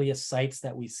the earliest sites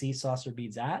that we see saucer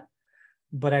beads at.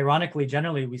 But ironically,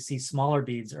 generally, we see smaller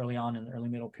beads early on in the early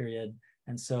middle period.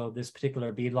 And so this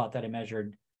particular bead lot that I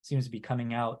measured seems to be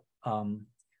coming out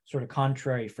sort of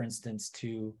contrary, for instance,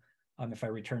 to if I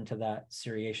return to that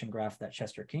seriation graph that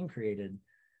Chester King created.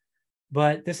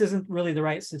 But this isn't really the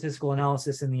right statistical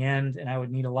analysis in the end, and I would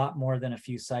need a lot more than a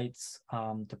few sites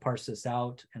to parse this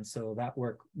out. And so that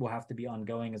work will have to be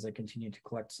ongoing as I continue to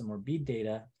collect some more bead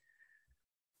data.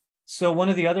 So one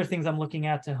of the other things I'm looking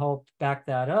at to help back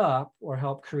that up or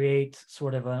help create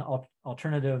sort of an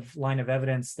alternative line of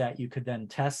evidence that you could then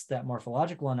test that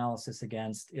morphological analysis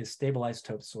against is stable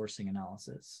isotope sourcing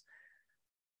analysis.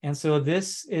 And so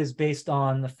this is based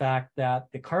on the fact that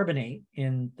the carbonate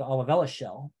in the Olivella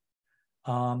shell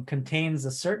contains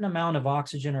a certain amount of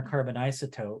oxygen or carbon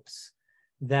isotopes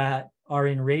that are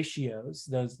in ratios,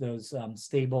 those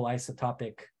stable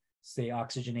isotopic, say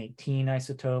oxygen 18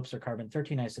 isotopes or carbon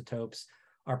 13 isotopes,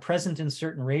 are present in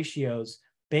certain ratios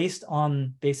based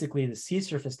on basically the sea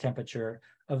surface temperature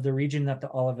of the region that the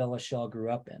Olivella shell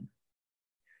grew up in.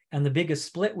 And the biggest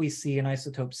split we see in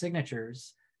isotope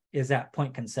signatures is at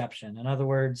point conception. In other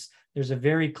words, there's a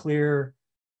very clear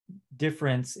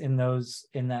difference in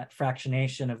that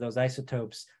fractionation of those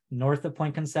isotopes north of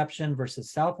Point Conception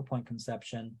versus south of Point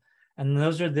Conception. And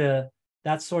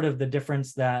that's sort of the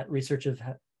difference that researchers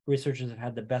have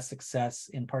had the best success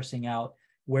in parsing out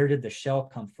where did the shell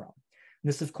come from.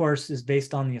 This, of course, is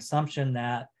based on the assumption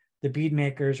that the bead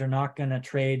makers are not going to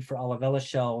trade for Olivella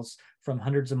shells from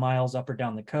hundreds of miles up or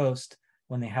down the coast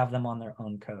when they have them on their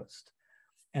own coast.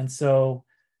 And so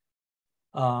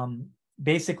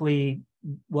basically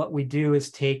what we do is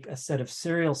take a set of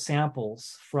serial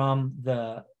samples from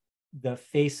the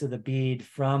face of the bead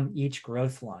from each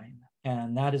growth line.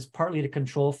 And that is partly to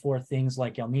control for things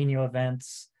like El Nino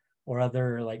events or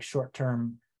other like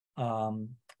short-term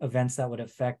events that would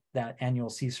affect that annual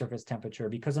sea surface temperature,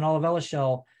 because an Olivella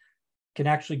shell can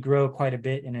actually grow quite a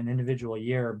bit in an individual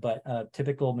year, but a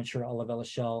typical mature Olivella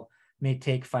shell may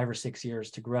take 5 or 6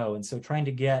 years to grow. And so trying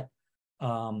to get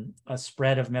a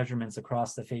spread of measurements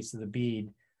across the face of the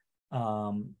bead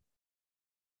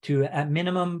to, at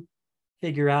minimum,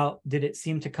 figure out, did it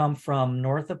seem to come from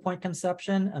north of Point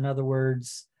Conception? In other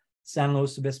words, San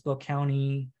Luis Obispo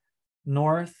County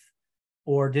north,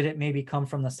 or did it maybe come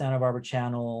from the Santa Barbara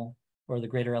Channel or the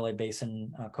greater LA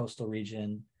Basin coastal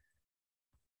region?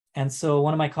 And so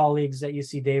one of my colleagues at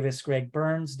UC Davis, Greg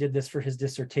Burns, did this for his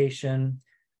dissertation.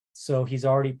 So he's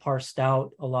already parsed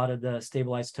out a lot of the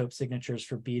stable isotope signatures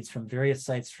for beads from various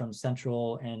sites from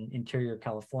central and interior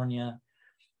California.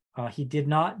 He did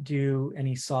not do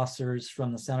any saucers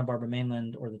from the Santa Barbara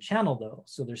mainland or the channel though.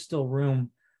 So there's still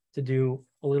room to do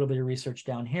a little bit of research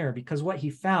down here, because what he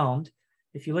found,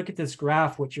 if you look at this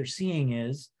graph, what you're seeing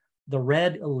is the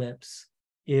red ellipse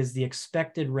is the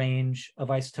expected range of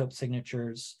isotope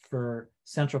signatures for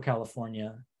Central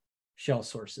California shell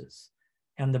sources.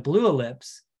 And the blue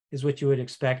ellipse is what you would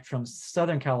expect from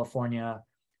Southern California,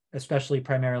 especially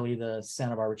primarily the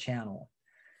Santa Barbara Channel.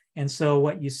 And so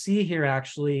what you see here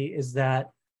actually is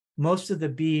that most of the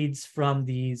beads from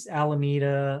these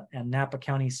Alameda and Napa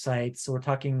County sites, so we're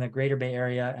talking the Greater Bay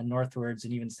Area and northwards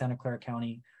and even Santa Clara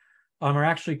County, are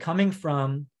actually coming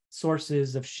from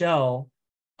sources of shell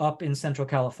up in Central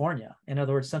California. In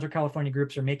other words, Central California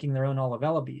groups are making their own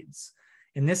Olivella beads.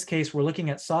 In this case, we're looking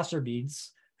at saucer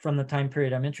beads from the time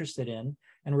period I'm interested in,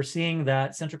 and we're seeing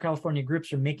that Central California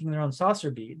groups are making their own saucer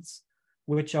beads,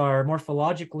 which are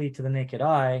morphologically to the naked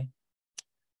eye.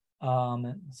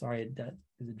 Sorry, that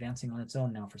is advancing on its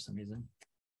own now for some reason.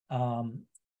 Are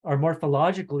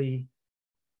morphologically,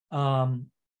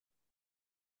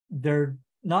 they're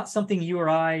not something you or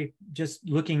I, just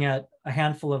looking at a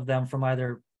handful of them from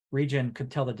either region, could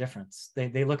tell the difference.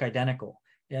 They look identical.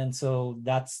 And so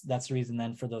that's the reason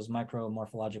then for those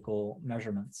micromorphological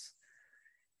measurements.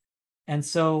 And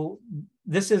so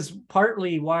this is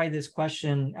partly why this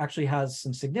question actually has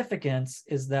some significance,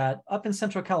 is that up in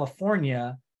Central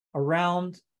California,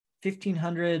 around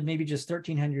 1500, maybe just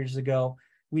 1300 years ago,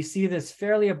 we see this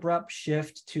fairly abrupt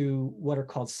shift to what are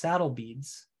called saddle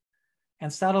beads.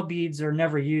 And saddle beads are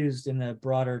never used in the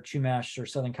broader Chumash or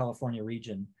Southern California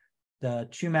region. The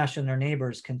Chumash and their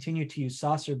neighbors continue to use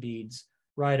saucer beads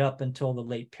right up until the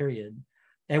late period,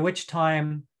 at which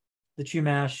time the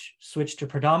Chumash switched to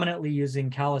predominantly using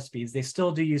callus beads. They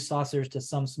still do use saucers to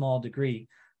some small degree,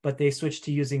 but they switched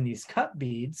to using these cut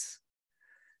beads.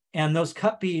 And those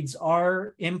cut beads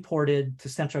are imported to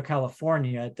Central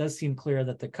California. It does seem clear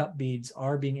that the cut beads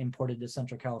are being imported to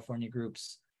Central California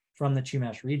groups from the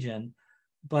Chumash region.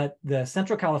 But the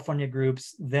Central California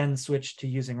groups then switched to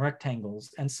using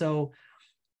rectangles. And so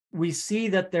we see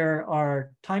that there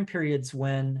are time periods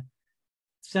when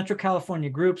Central California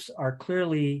groups are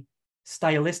clearly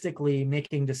stylistically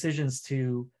making decisions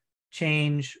to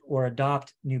change or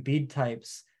adopt new bead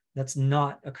types that's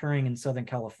not occurring in Southern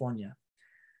California.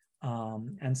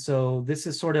 And so this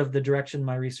is sort of the direction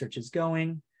my research is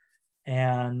going.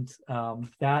 And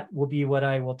that will be what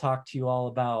I will talk to you all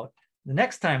about the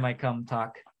next time I come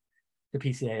talk to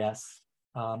PCAS,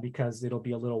 because it'll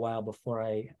be a little while before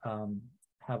I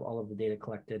have all of the data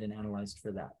collected and analyzed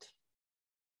for that.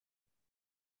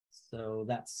 So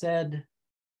that said,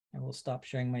 I will stop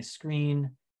sharing my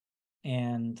screen,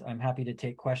 and I'm happy to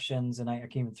take questions, and I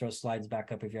can even throw slides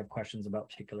back up if you have questions about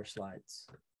particular slides.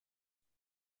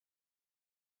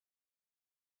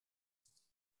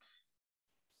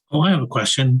 Oh, I have a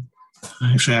question.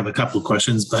 Actually, I have a couple of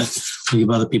questions, but we'll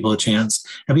give other people a chance.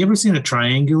 Have you ever seen a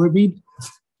triangular bead?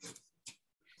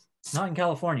 Not in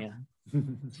California.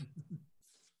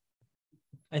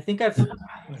 I think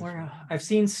I've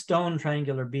seen stone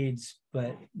triangular beads,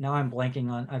 but now I'm blanking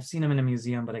on. I've seen them in a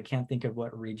museum, but I can't think of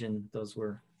what region those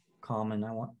were common.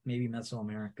 I want maybe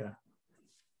Mesoamerica,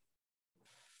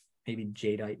 maybe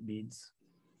jadeite beads.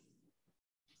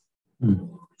 Hmm.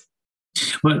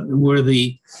 But were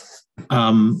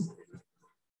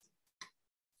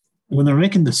when they're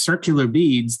making the circular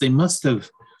beads, they must have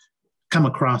come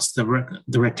across the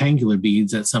rectangular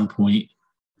beads at some point.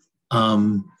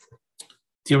 Do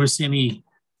you ever see any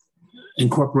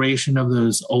incorporation of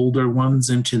those older ones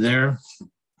into there?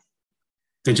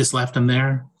 They just left them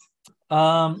there?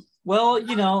 Well,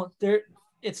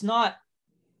 it's not,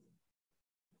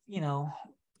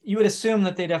 you would assume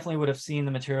that they definitely would have seen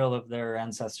the material of their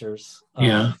ancestors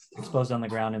exposed on the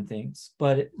ground and things,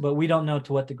 but we don't know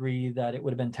to what degree that it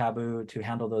would have been taboo to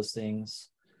handle those things,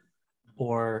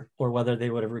 or whether they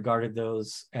would have regarded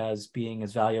those as being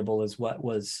as valuable as what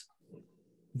was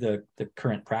the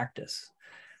current practice.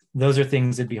 Those are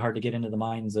things that'd be hard to get into the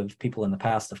minds of people in the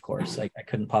past, of course. I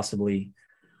couldn't possibly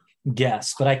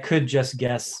guess, but I could just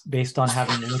guess based on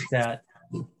having looked at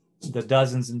the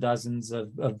dozens and dozens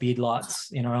of bead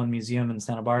lots in our own museum in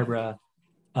Santa Barbara.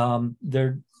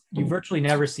 You virtually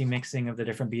never see mixing of the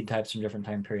different bead types from different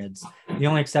time periods. The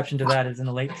only exception to that is in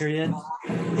the late period,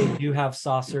 they do have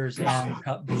saucers and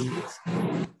cup beads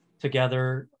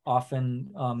together, often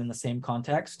in the same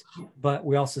context, but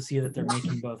we also see that they're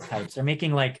making both types. They're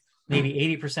making like maybe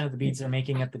 80% of the beads they're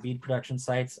making at the bead production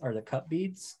sites are the cup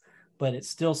beads, but it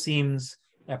still seems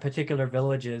at particular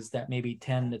villages that maybe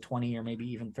 10 to 20 or maybe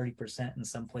even 30% in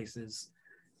some places.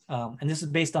 And this is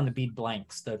based on the bead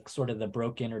blanks, the sort of the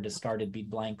broken or discarded bead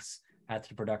blanks at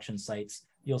the production sites.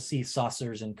 You'll see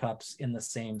saucers and cups in the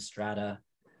same strata,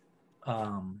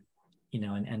 and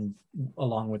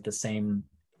along with the same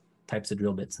types of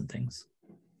drill bits and things.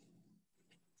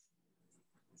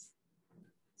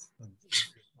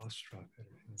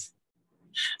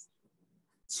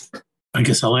 I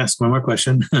guess I'll ask one more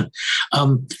question.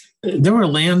 There were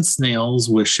land snails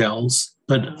with shells,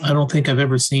 but I don't think I've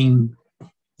ever seen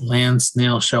land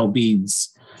snail shell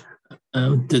beads.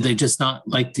 Did they just not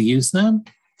like to use them?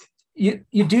 You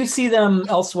do see them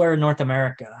elsewhere in North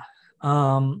America.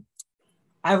 I'll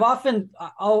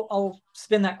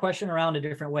spin that question around a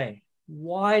different way.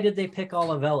 Why did they pick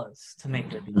Olivellas to make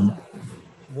their beads?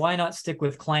 Why not stick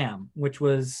with clam,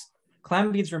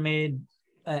 clam beads were made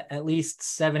at least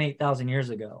 8,000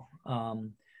 years ago.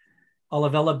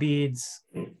 Olivella beads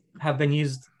have been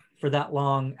used for that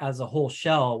long as a whole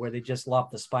shell, where they just lop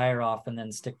the spire off and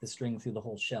then stick the string through the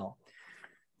whole shell.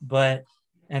 But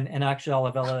and actually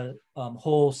Olivella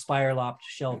whole spire lopped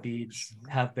shell beads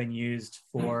have been used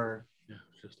for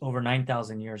over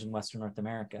 9,000 years in Western North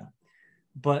America.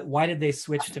 But why did they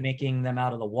switch to making them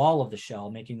out of the wall of the shell,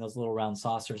 making those little round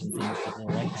saucers and things with no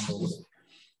rectangles?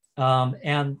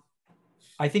 And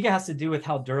I think it has to do with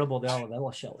how durable the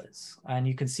Olivella shell is. And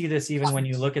you can see this even when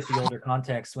you look at the older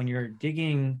context. When you're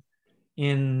digging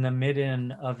in the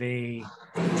midden of a,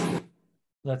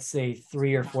 let's say,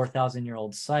 3,000 or 4,000 year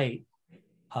old site,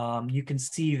 you can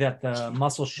see that the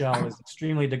mussel shell is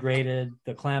extremely degraded.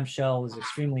 The clam shell is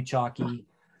extremely chalky.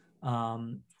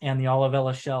 And the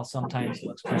Olivella shell sometimes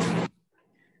looks crazy.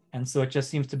 And so it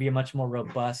just seems to be a much more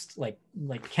robust, like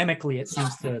chemically, it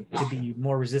seems to be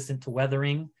more resistant to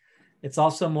weathering. It's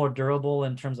also more durable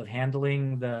in terms of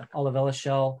handling. The Olivella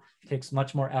shell takes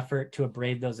much more effort to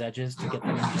abrade those edges to get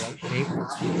them in the right shape.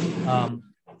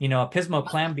 A Pismo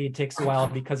clam bead takes a while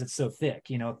because it's so thick.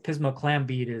 A Pismo clam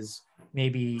bead is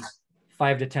maybe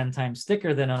 5 to 10 times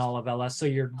thicker than an Olivella. So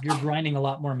you're grinding a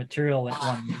lot more material at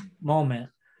one moment,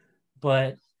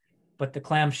 but the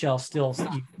clamshell still,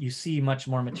 you see much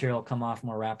more material come off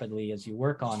more rapidly as you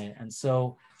work on it. And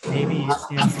so maybe it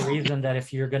stands to reason that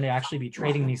if you're going to actually be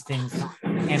trading these things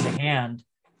hand to hand,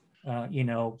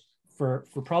 for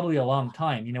probably a long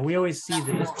time, we always see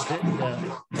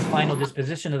the final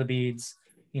disposition of the beads,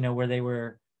 where they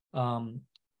were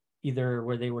either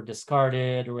where they were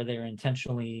discarded or where they were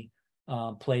intentionally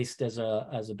placed as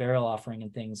a burial offering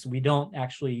and things. We don't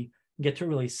actually get to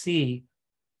really see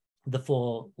the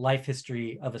full life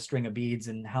history of a string of beads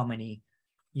and how many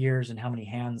years and how many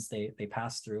hands they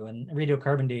pass through. And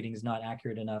radiocarbon dating is not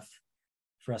accurate enough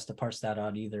for us to parse that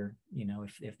out either,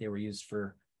 if they were used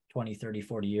for 20, 30,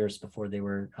 40 years before they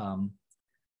were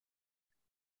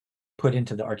put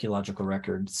into the archaeological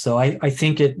record. So I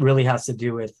think it really has to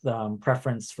do with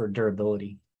preference for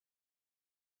durability.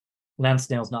 Land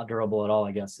snail's not durable at all,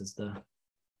 I guess, is the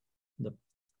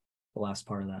last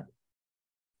part of that.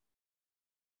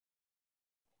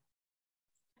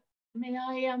 May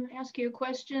I ask you a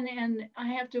question? And I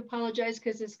have to apologize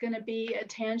because it's going to be a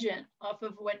tangent off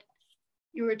of what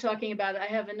you were talking about. I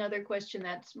have another question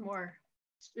that's more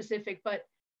specific, but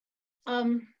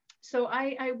so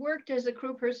I worked as a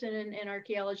crew person in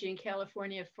archaeology in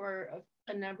California for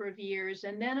a number of years,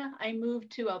 and then I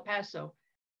moved to El Paso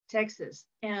Texas.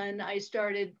 And I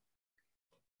started,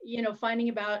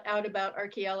 finding out about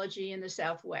archaeology in the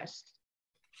Southwest.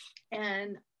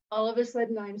 And all of a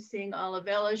sudden I'm seeing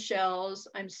Olivella shells,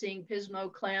 I'm seeing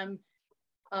Pismo clam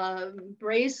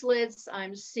bracelets,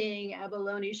 I'm seeing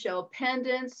abalone shell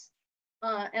pendants.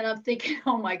 And I'm thinking,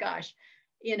 oh my gosh,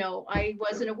 I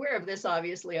wasn't aware of this,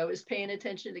 obviously. I was paying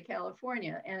attention to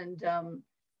California. And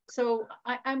so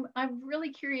I'm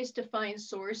really curious to find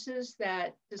sources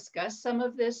that discuss some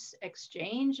of this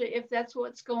exchange, if that's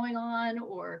what's going on,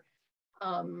 or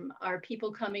are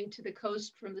people coming to the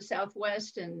coast from the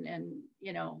Southwest and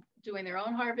doing their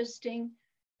own harvesting?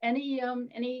 Any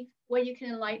way you can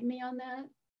enlighten me on that?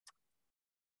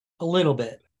 A little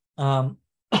bit.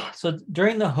 So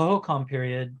during the Hohokam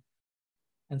period,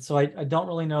 and so I don't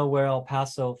really know where El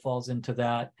Paso falls into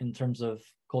that in terms of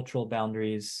cultural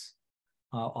boundaries.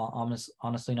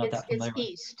 Honestly, not that familiar. It's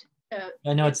east.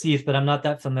 I know it's east, but I'm not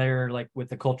that familiar with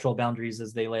the cultural boundaries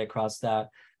as they lay across that,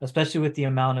 especially with the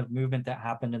amount of movement that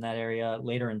happened in that area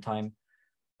later in time.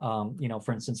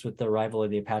 For instance, with the arrival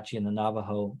of the Apache and the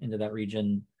Navajo into that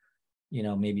region,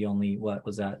 maybe only, what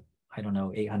was that? I don't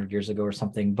know, 800 years ago or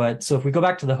something. But so if we go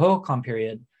back to the Hohokam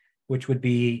period, which would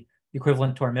be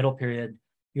equivalent to our middle period,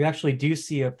 you actually do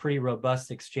see a pretty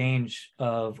robust exchange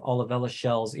of Olivella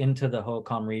shells into the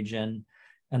Hohokam region,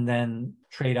 and then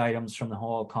trade items from the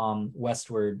Hohokam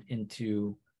westward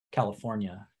into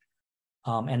California.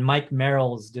 And Mike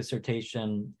Merrill's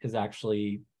dissertation is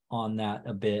actually on that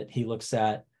a bit. He looks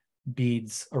at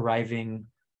beads arriving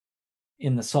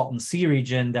in the Salton Sea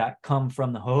region that come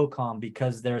from the Hohokam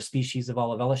because they're a species of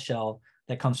Olivella shell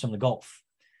that comes from the Gulf.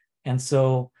 And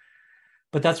so,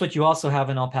 but that's what you also have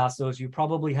in El Paso, is you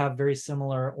probably have very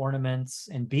similar ornaments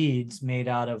and beads made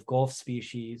out of Gulf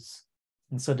species.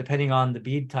 And so depending on the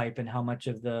bead type and how much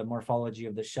of the morphology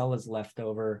of the shell is left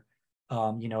over,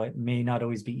 it may not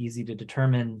always be easy to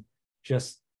determine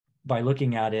just by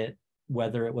looking at it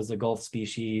whether it was a Gulf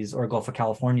species or a Gulf of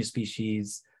California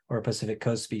species or a Pacific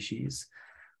Coast species.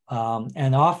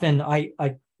 And often I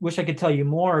wish I could tell you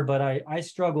more, but I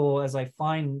struggle as I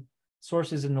find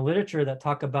sources in the literature that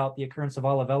talk about the occurrence of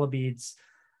Olivella beads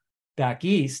back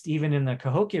east, even in the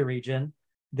Cahokia region,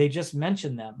 they just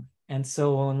mention them. And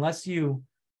so unless you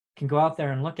can go out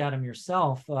there and look at them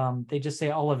yourself, they just say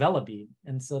Olivella bead.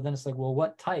 And so then it's like, well,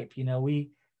 what type?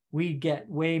 We get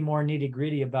way more nitty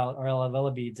gritty about our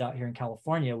Olivella beads out here in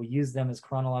California. We use them as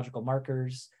chronological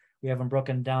markers. We have them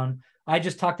broken down. I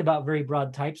just talked about very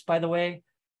broad types, by the way.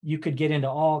 You could get into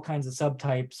all kinds of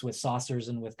subtypes with saucers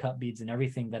and with cut beads and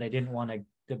everything that I didn't want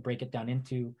to break it down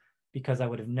into, because I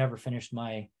would have never finished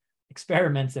my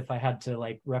experiments if I had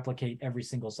to replicate every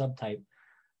single subtype.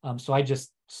 So I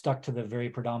just stuck to the very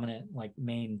predominant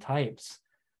main types.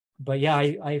 But yeah,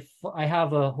 I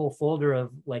have a whole folder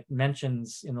of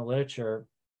mentions in the literature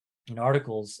and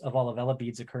articles of Olivella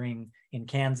beads occurring in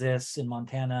Kansas, in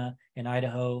Montana, in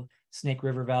Idaho, Snake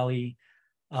River Valley,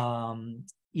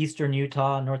 Eastern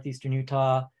Utah, Northeastern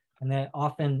Utah. And then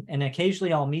often, and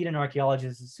occasionally I'll meet an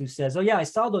archaeologist who says, oh yeah, I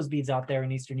saw those beads out there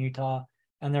in Eastern Utah,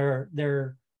 and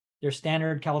they're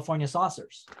standard California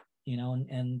saucers,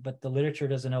 but the literature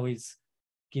doesn't always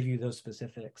give you those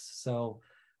specifics. So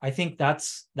I think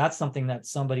that's something that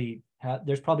somebody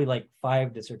there's probably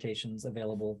 5 dissertations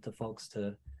available to folks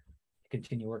to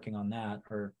continue working on that,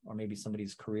 or maybe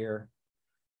somebody's career.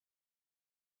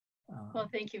 Well,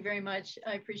 thank you very much.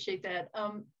 I appreciate that.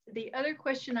 The other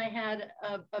question I had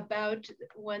about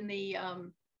when the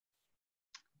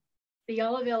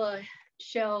Olivella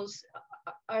shells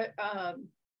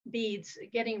beads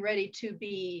getting ready to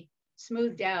be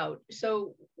smoothed out.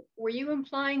 So were you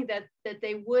implying that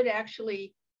they would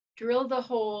actually drill the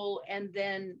hole and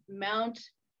then mount,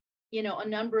 a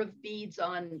number of beads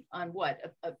on what,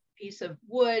 a piece of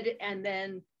wood, and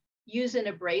then use an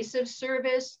abrasive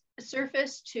surface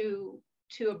to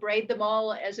abrade them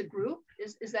all as a group?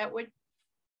 Is that what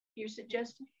you're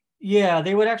suggesting? Yeah,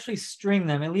 they would actually string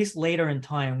them, at least later in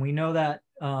time. We know that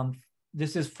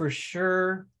this is for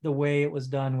sure the way it was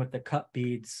done with the cut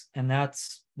beads, and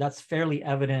that's fairly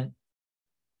evident.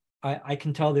 I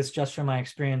can tell this just from my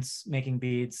experience making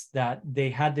beads, that they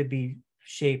had to be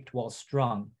shaped while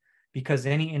strung, because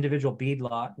any individual bead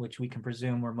lot, which we can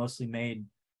presume were mostly made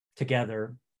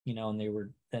together, and they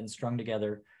were then strung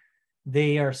together,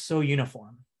 they are so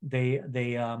uniform. They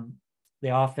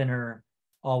often are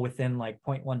all within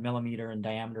 0.1 millimeter in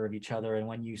diameter of each other, and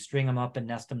when you string them up and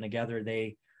nest them together,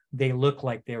 they look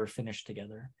like they were finished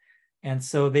together. And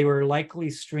so they were likely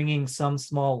stringing some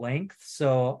small length.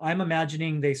 So I'm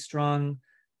imagining they strung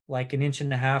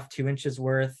 1.5 to 2 inches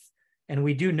worth. And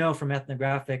we do know from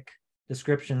ethnographic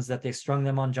descriptions that they strung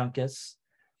them on juncus.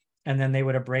 and then they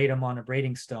would abrade them on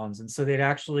abrading stones. And so they'd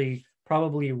actually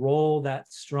probably roll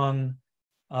that strung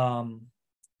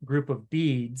group of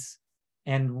beads.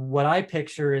 And what I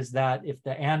picture is that if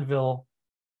the anvil,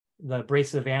 the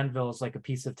abrasive anvil is like a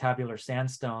piece of tabular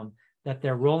sandstone, that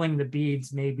they're rolling the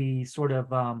beads maybe sort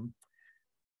of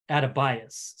at a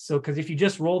bias. So, because if you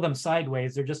just roll them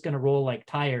sideways, they're just going to roll like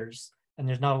tires and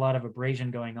there's not a lot of abrasion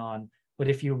going on. But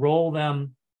if you roll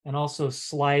them and also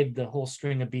slide the whole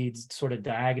string of beads sort of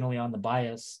diagonally on the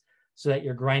bias so that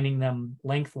you're grinding them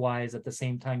lengthwise at the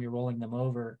same time you're rolling them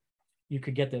over, you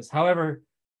could get this. However,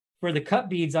 for the cut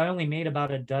beads, I only made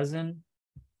about a dozen.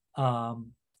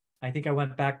 I think I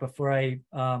went back before I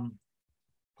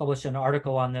published an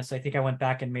article on this. I think I went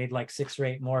back and made like 6 or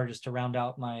 8 more just to round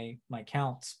out my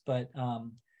counts. But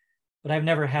I've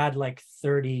never had like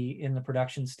 30 in the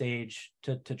production stage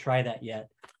to try that yet.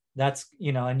 That's,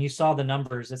 you know, and you saw the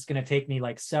numbers. It's going to take me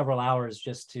like several hours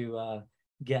just to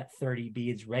get 30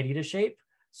 beads ready to shape.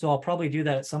 So I'll probably do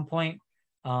that at some point,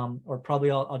 or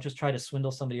probably I'll just try to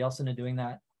swindle somebody else into doing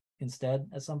that instead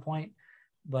at some point.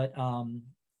 But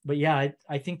yeah,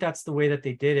 I think that's the way that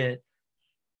they did it.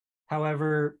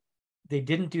 However, they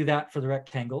didn't do that for the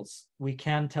rectangles. We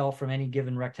can tell from any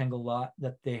given rectangle lot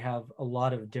that they have a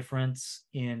lot of difference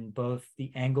in both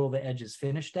the angle the edge is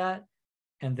finished at,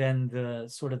 and then the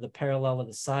sort of the parallel of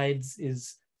the sides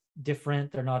is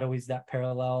different. They're not always that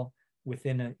parallel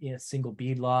within a single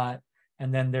bead lot.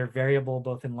 And then they're variable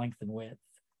both in length and width.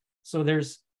 So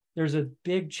there's a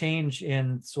big change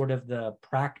in sort of the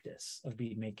practice of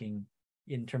bead making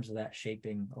in terms of that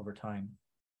shaping over time.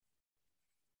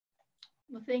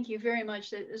 Well, thank you very much.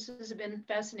 This has been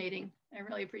fascinating. I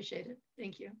really appreciate it.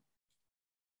 Thank you.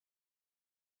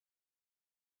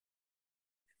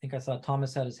 I think I saw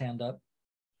Thomas had his hand up.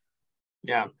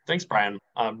 Yeah, thanks, Brian.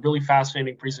 Really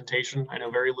fascinating presentation. I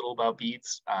know very little about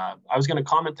beads. I was going to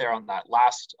comment there on that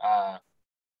last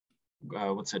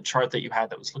chart that you had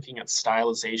that was looking at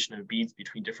stylization of beads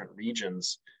between different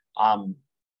regions.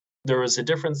 There was a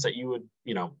difference that you would,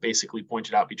 basically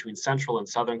pointed out between Central and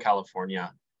Southern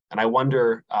California. And I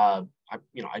wonder, I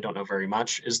don't know very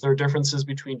much. Is there differences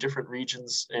between different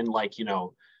regions in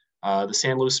the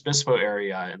San Luis Obispo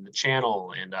area and the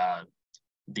Channel and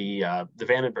the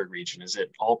Vandenberg region? Is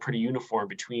it all pretty uniform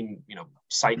between,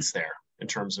 sites there in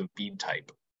terms of bead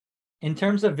type? In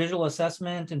terms of visual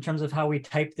assessment, in terms of how we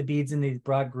type the beads in these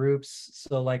broad groups,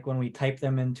 so like when we type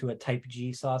them into a type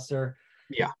G saucer,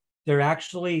 yeah, they're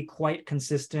actually quite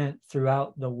consistent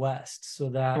throughout the West, so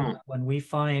that when we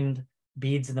find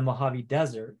beads in the Mojave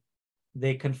Desert,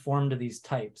 they conform to these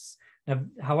types. Now,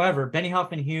 however,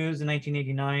 Benioff and Hughes in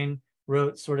 1989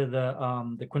 wrote sort of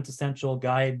the quintessential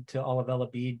guide to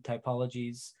Olivella bead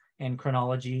typologies and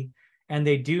chronology, and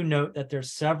they do note that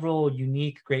there's several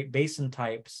unique Great Basin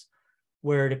types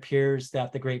where it appears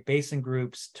that the Great Basin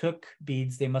groups took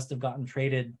beads they must have gotten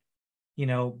traded,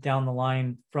 down the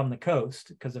line from the coast,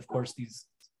 because of course these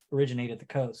originate at the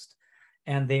coast,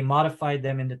 and they modified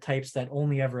them into types that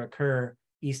only ever occur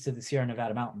east of the Sierra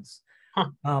Nevada mountains.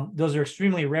 Those are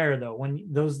extremely rare, though. When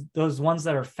those ones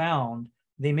that are found,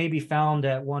 they may be found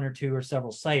at 1 or 2 or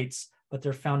several sites, but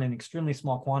they're found in extremely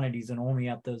small quantities and only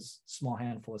at those small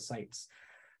handful of sites.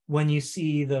 When you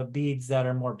see the beads that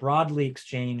are more broadly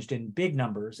exchanged in big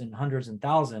numbers, in hundreds and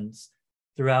thousands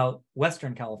throughout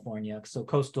Western California, so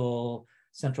coastal,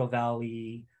 Central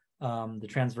Valley, the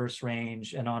Transverse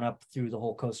Range, and on up through the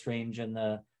whole Coast Range and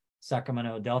the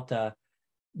Sacramento Delta,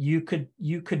 you could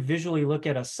visually look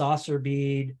at a saucer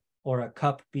bead or a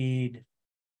cup bead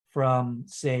from,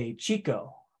 say,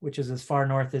 Chico, which is as far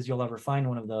north as you'll ever find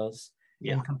one of those,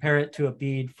 and compare it to a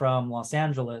bead from Los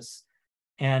Angeles.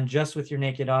 And just with your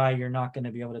naked eye, you're not going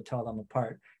to be able to tell them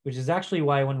apart, which is actually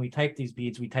why when we type these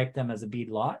beads, we type them as a bead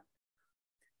lot.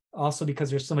 Also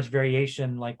because there's so much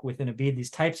variation, like within a bead,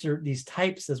 these types,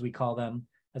 as we call them,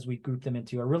 as we group them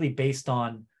into, are really based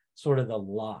on sort of the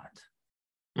lot.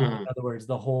 In other words,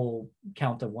 the whole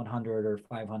count of 100 or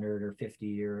 500 or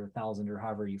 50 or 1,000 or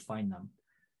however you find them.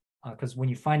 Because when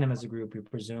you find them as a group, you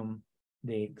presume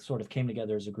they sort of came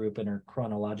together as a group and are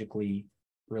chronologically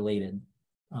related.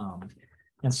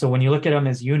 And so when you look at them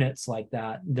as units like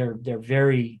that, they're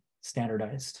very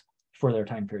standardized for their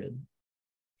time period.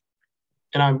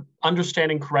 And I'm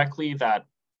understanding correctly that,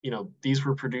 these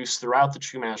were produced throughout the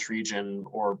Chumash region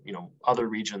or, other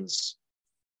regions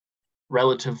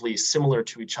relatively similar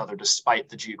to each other despite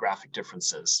the geographic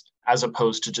differences, as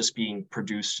opposed to just being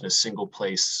produced in a single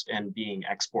place and being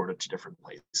exported to different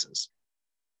places.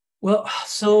 Well,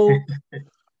 so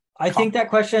I think that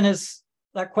question,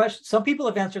 some people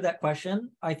have answered that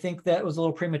question. I think that was a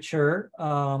little premature.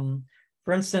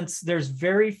 For instance, there's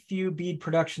very few bead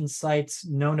production sites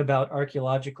known about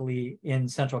archaeologically in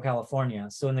Central California.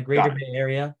 So in the Greater Bay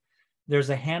Area, there's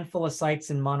a handful of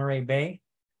sites in Monterey Bay.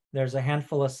 There's a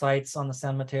handful of sites on the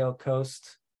San Mateo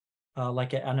coast,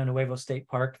 like at Ano Nuevo State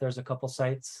Park. There's a couple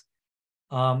sites.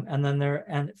 And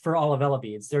then for Olivella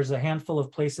beads, there's a handful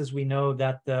of places we know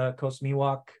that the Coast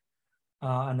Miwok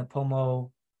and the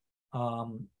Pomo,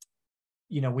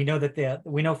 we know that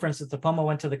we know, for instance, the Pomo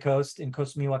went to the coast in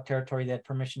Coast Miwok territory. They had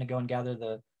permission to go and gather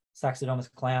the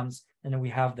Saxodomus clams. And then we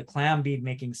have the clam bead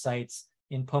making sites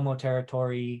in Pomo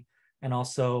territory and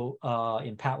also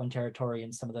in Patwin territory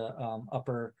and some of the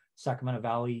upper Sacramento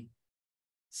Valley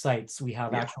sites. We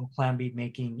have actual clam bead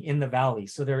making in the valley.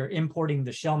 So they're importing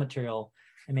the shell material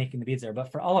and making the beads there.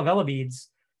 But for Olivella beads,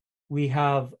 we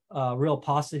have a real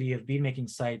paucity of bead making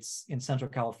sites in Central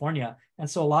California. And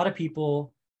so a lot of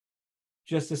people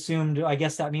just assumed, I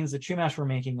guess that means the Chumash were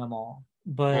making them all.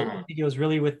 But I think it was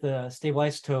really with the stable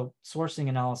isotope sourcing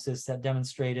analysis that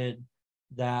demonstrated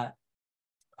that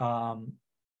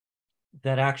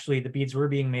that actually the beads were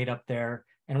being made up there.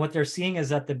 And what they're seeing is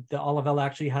that the Olivella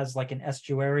actually has like an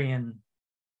estuarian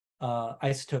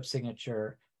isotope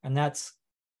signature. And that's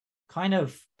kind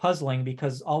of puzzling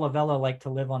because Olivella like to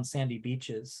live on sandy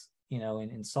beaches,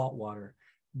 in salt water.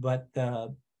 But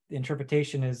the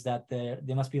interpretation is that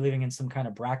they must be living in some kind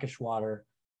of brackish water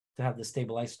to have the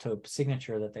stable isotope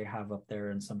signature that they have up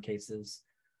there in some cases.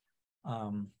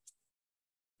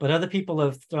 But other people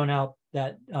have thrown out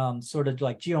that sort of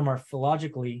like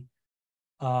geomorphologically,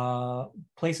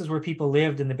 places where people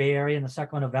lived in the Bay Area and the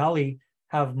Sacramento Valley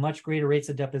have much greater rates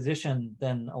of deposition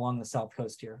than along the South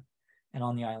Coast here and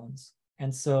on the islands.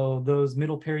 And so those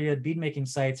middle period bead making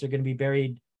sites are going to be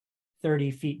buried 30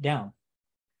 feet down.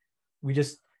 We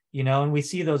just, and we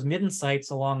see those midden sites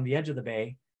along the edge of the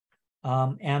bay.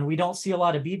 And we don't see a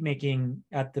lot of bead making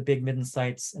at the big midden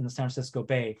sites in the San Francisco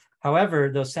Bay. However,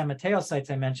 those San Mateo sites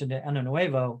I mentioned at Ano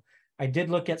Nuevo, I did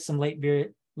look at some late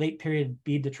period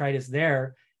bead detritus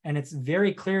there, and it's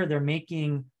very clear they're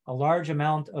making a large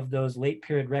amount of those late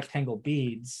period rectangle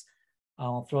beads.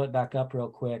 I'll throw it back up real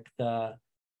quick. The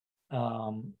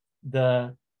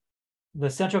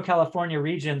Central California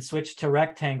region switched to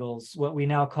rectangles, what we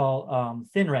now call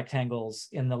thin rectangles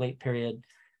in the late period.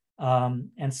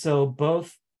 And so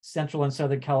both Central and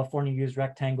Southern California used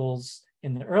rectangles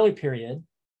in the early period.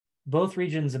 Both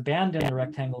regions abandoned the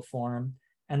rectangle form,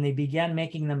 and they began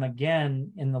making them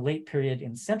again in the late period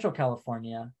in Central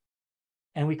California.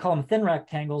 And we call them thin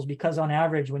rectangles because on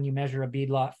average, when you measure a bead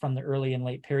lot from the early and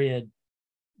late period,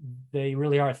 they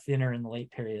really are thinner in the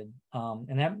late period.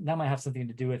 And that might have something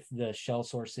to do with the shell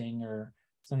sourcing or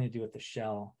something to do with the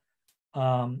shell.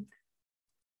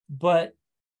 But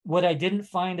what I didn't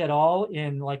find at all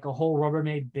in like a whole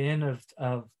Rubbermaid bin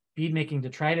of bead making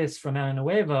detritus from Ano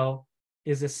Nuevo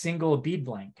is a single bead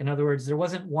blank. In other words, there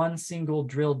wasn't one single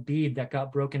drilled bead that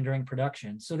got broken during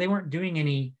production. So they weren't doing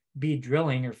any bead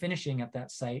drilling or finishing at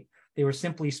that site. They were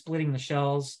simply splitting the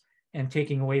shells and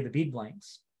taking away the bead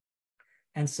blanks.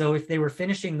 And so if they were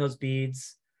finishing those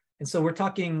beads, and so we're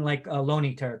talking like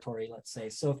Ohlone territory, let's say.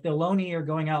 So if the Ohlone are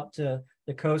going out to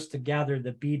the coast to gather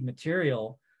the bead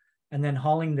material and then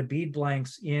hauling the bead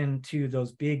blanks into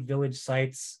those big village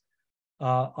sites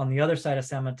on the other side of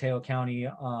San Mateo County,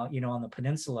 on the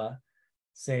peninsula,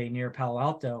 say near Palo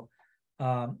Alto,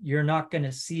 you're not going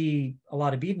to see a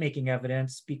lot of bead making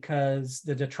evidence because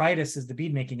the detritus is the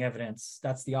bead making evidence.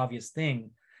 That's the obvious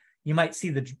thing. You might see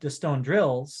the stone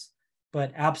drills,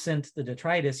 but absent the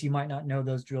detritus, you might not know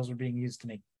those drills were being used to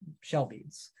make shell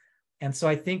beads. And so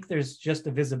I think there's just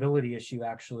a visibility issue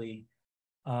actually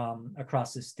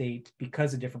across the state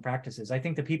because of different practices. I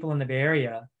think the people in the Bay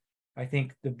Area, I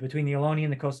think between the Ohlone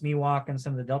and the Coast Miwok and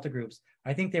some of the Delta groups,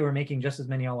 I think they were making just as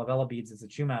many Olivella beads as the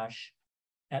Chumash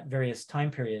at various time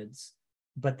periods.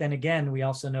 But then again, we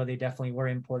also know they definitely were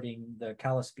importing the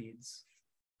callus beads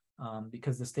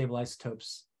because the stable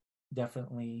isotopes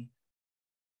definitely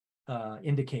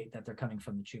indicate that they're coming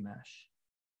from the Chumash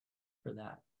for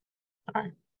that. All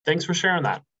right, thanks for sharing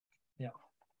that. Yeah.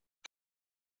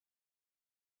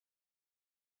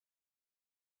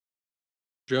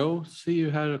 Joe, see you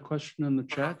had a question in the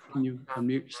chat. Can you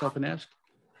unmute yourself and ask?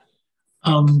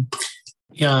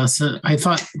 Yeah, so I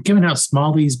thought, given how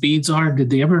small these beads are, did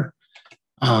they ever,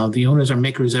 the owners or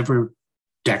makers ever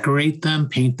decorate them,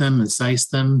 paint them, incise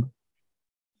them?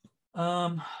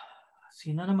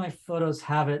 See, none of my photos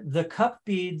have it. The cup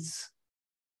beads,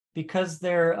 because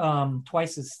they're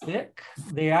twice as thick,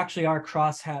 they actually are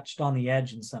cross-hatched on the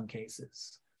edge in some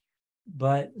cases.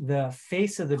 But the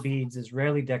face of the beads is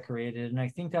rarely decorated. And I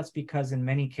think that's because in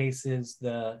many cases,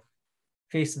 the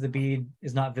face of the bead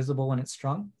is not visible when it's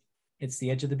strung. It's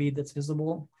the edge of the bead that's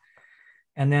visible.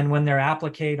 And then when they're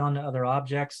appliqued onto other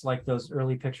objects, like those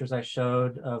early pictures I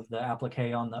showed of the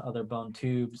applique on the other bone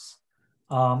tubes,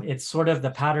 it's sort of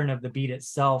the pattern of the bead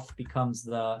itself becomes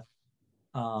the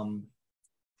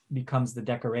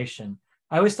decoration.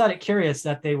 I always thought it curious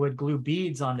that they would glue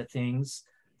beads onto things,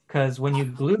 because when you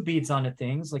glue beads onto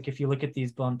things, like if you look at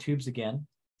these bone tubes again,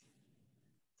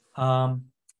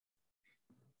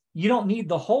 you don't need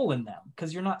the hole in them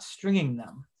because you're not stringing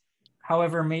them.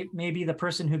 However, maybe the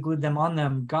person who glued them on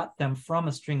them got them from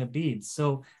a string of beads.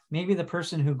 So maybe the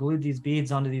person who glued these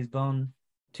beads onto these bone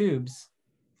tubes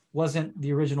wasn't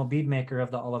the original bead maker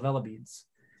of the Olivella beads.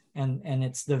 And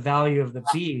it's the value of the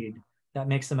bead that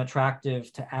makes them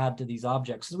attractive to add to these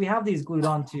objects. So we have these glued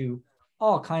onto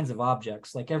all kinds of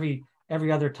objects, like every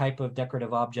other type of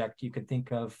decorative object you could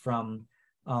think of, from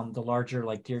the larger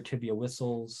like deer tibia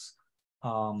whistles,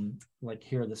 like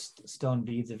here the stone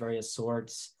beads of various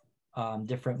sorts,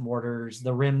 different mortars,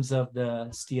 the rims of the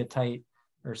steatite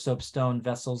or soapstone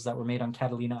vessels that were made on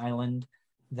Catalina Island,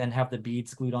 then have the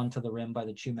beads glued onto the rim by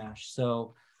the Chumash.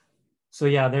 So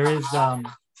yeah,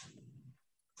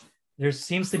 there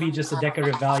seems to be just a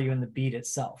decorative value in the bead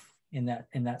itself, in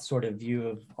that sort of view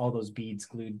of all those beads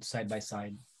glued side by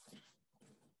side.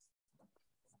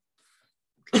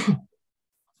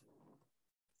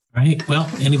 All right. Well,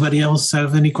 anybody else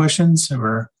have any questions, or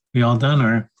are we all done?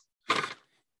 Or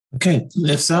okay,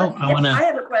 if so, I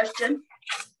have a question.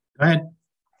 Go ahead.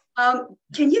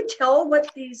 Can you tell what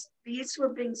these beads were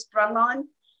being strung on,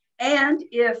 and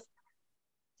if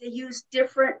they use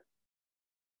different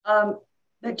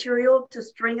material to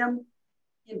string them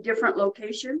in different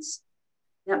locations?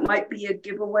 That might be a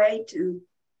giveaway to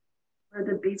where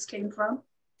the beads came from.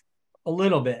 A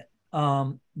little bit.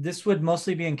 This would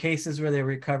mostly be in cases where they were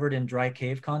recovered in dry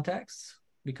cave contexts,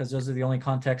 because those are the only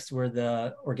contexts where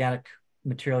the organic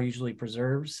material usually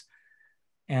preserves.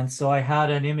 And so I had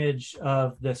an image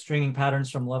of the stringing patterns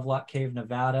from Lovelock Cave,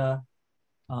 Nevada,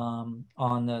 on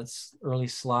the early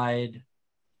slide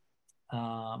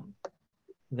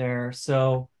there.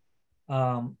 So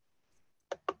I'm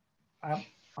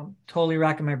totally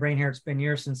racking my brain here. It's been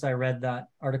years since I read that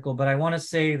article, but I want to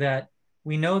say that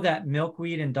we know that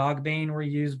milkweed and dogbane were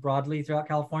used broadly throughout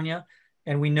California,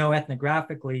 and we know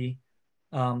ethnographically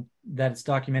that it's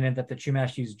documented that the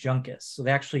Chumash used juncus. So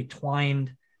they actually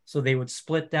twined, so they would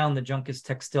split down the juncus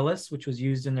textilis, which was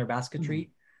used in their basketry.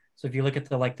 So if you look at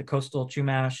the coastal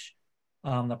Chumash,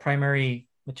 the primary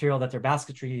material that their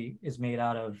basketry is made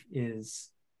out of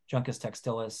is juncus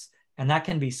textilis, and that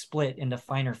can be split into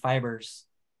finer fibers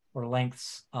or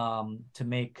lengths to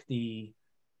make the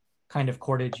kind of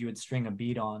cordage you would string a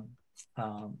bead on.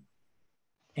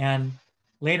 And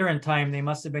later in time, they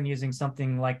must have been using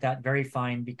something like that very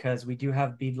fine, because we do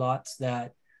have bead lots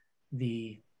that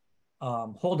the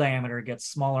hole diameter gets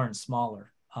smaller and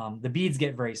smaller. The beads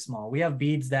get very small. We have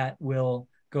beads that will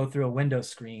go through a window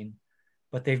screen,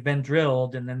 but they've been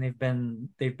drilled and then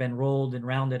they've been rolled and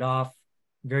rounded off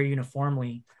very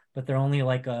uniformly, but they're only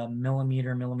like a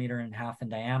millimeter and a half in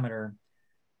diameter.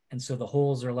 And so the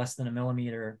holes are less than a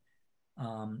millimeter.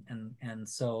 And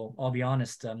so I'll be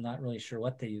honest, I'm not really sure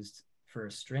what they used for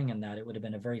a string in that. It would have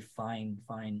been a very fine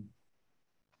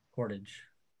cordage.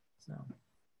 So.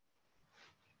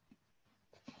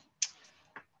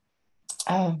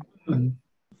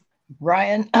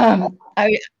 Brian,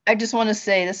 I just want to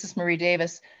say, this is Marie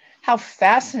Davis, how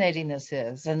fascinating this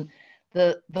is, and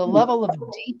the level of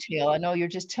detail. I know you're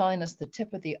just telling us the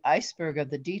tip of the iceberg of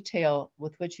the detail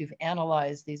with which you've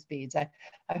analyzed these beads. I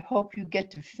hope you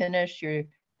get to finish your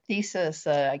thesis.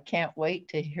 I can't wait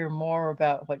to hear more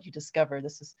about what you discover.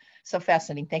 This is so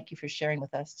fascinating. Thank you for sharing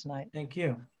with us tonight. Thank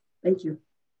you. Thank you.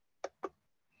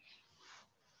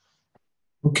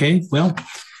 Okay, well,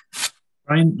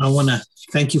 Brian, I want to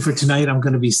thank you for tonight. I'm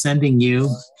going to be sending you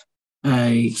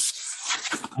a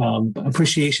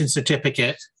appreciation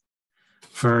certificate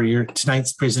for your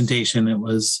tonight's presentation. It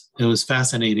was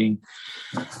fascinating,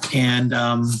 and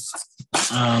I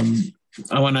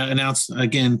want to announce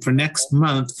again for next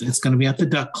month. It's going to be at the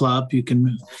Duck Club. You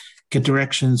can get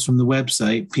directions from the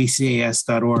website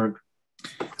pcas.org.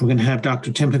 We're going to have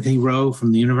Dr. Timothy Rowe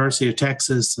from the University of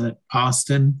Texas at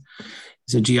Austin.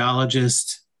 He's a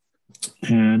geologist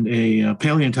and a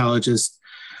paleontologist,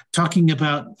 talking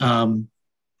about the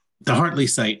Hartley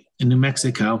site in New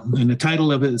Mexico. And the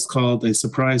title of it is called A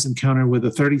Surprise Encounter with a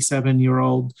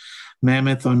 37-Year-Old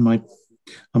Mammoth in my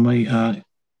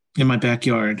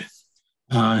Backyard.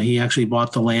 He actually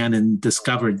bought the land and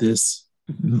discovered these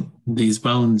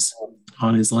bones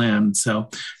on his land. So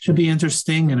should be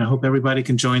interesting, and I hope everybody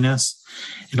can join us.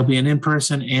 It'll be an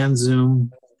in-person and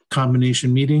Zoom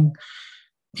combination meeting.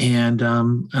 And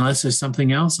unless there's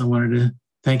something else, I wanted to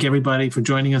thank everybody for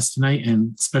joining us tonight,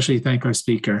 and especially thank our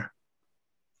speaker.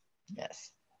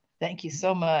 Yes. Thank you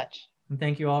so much. And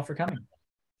thank you all for coming.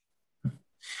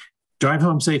 Drive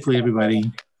home safely,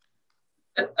 everybody.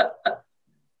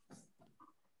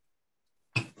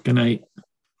 Good night.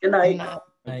 Good night.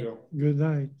 Night. Good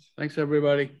night. Thanks,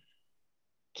 everybody.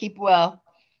 Keep well.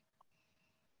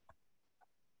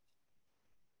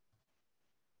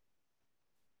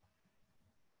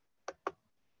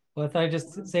 Well, I thought I'd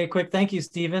just say a quick thank you,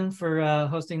 Stephen, for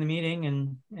hosting the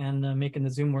meeting and making the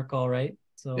Zoom work all right.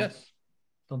 So Yes,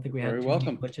 don't think we had very too many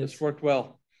welcome. glitches. This worked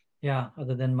well. Yeah,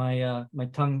 other than my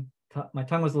tongue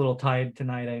was a little tied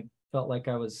tonight. I felt like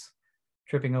I was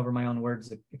tripping over my own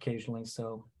words occasionally.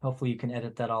 So hopefully you can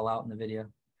edit that all out in the video.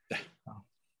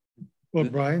 Well,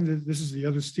 Brian, this is the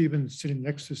other Stephen sitting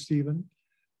next to Stephen.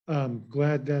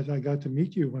 Glad that I got to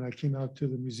meet you when I came out to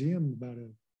the museum about a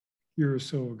year or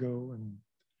so ago, and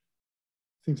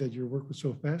think that your work was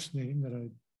so fascinating that I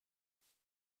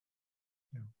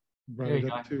brought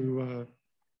it up to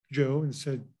Joe and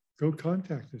said, go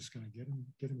contact this guy, get him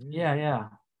here.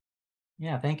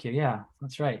 Yeah, thank you. Yeah,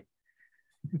 that's right.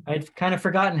 I'd kind of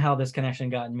forgotten how this connection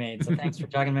got made, so thanks for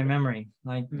jogging my memory.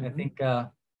 I think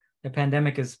the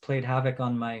pandemic has played havoc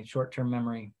on my short-term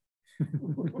memory.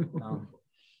 All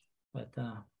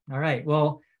right,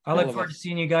 well, I look forward to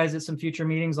seeing you guys at some future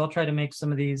meetings. I'll try to make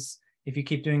some of these if you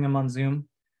keep doing them on Zoom.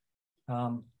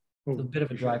 It's a bit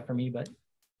of a drive for me, but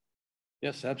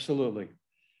Yes, absolutely.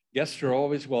 Guests are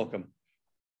always welcome.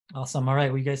 awesome. All right,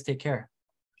 well, you guys take care.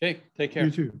 Okay, take care.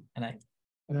 You too. Good night.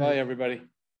 Bye, everybody.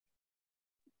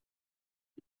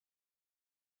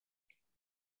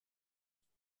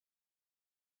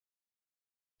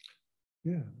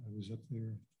 Yeah, I was up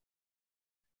there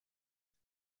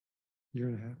a year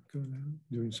and a half ago now,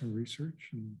 doing some research,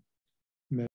 and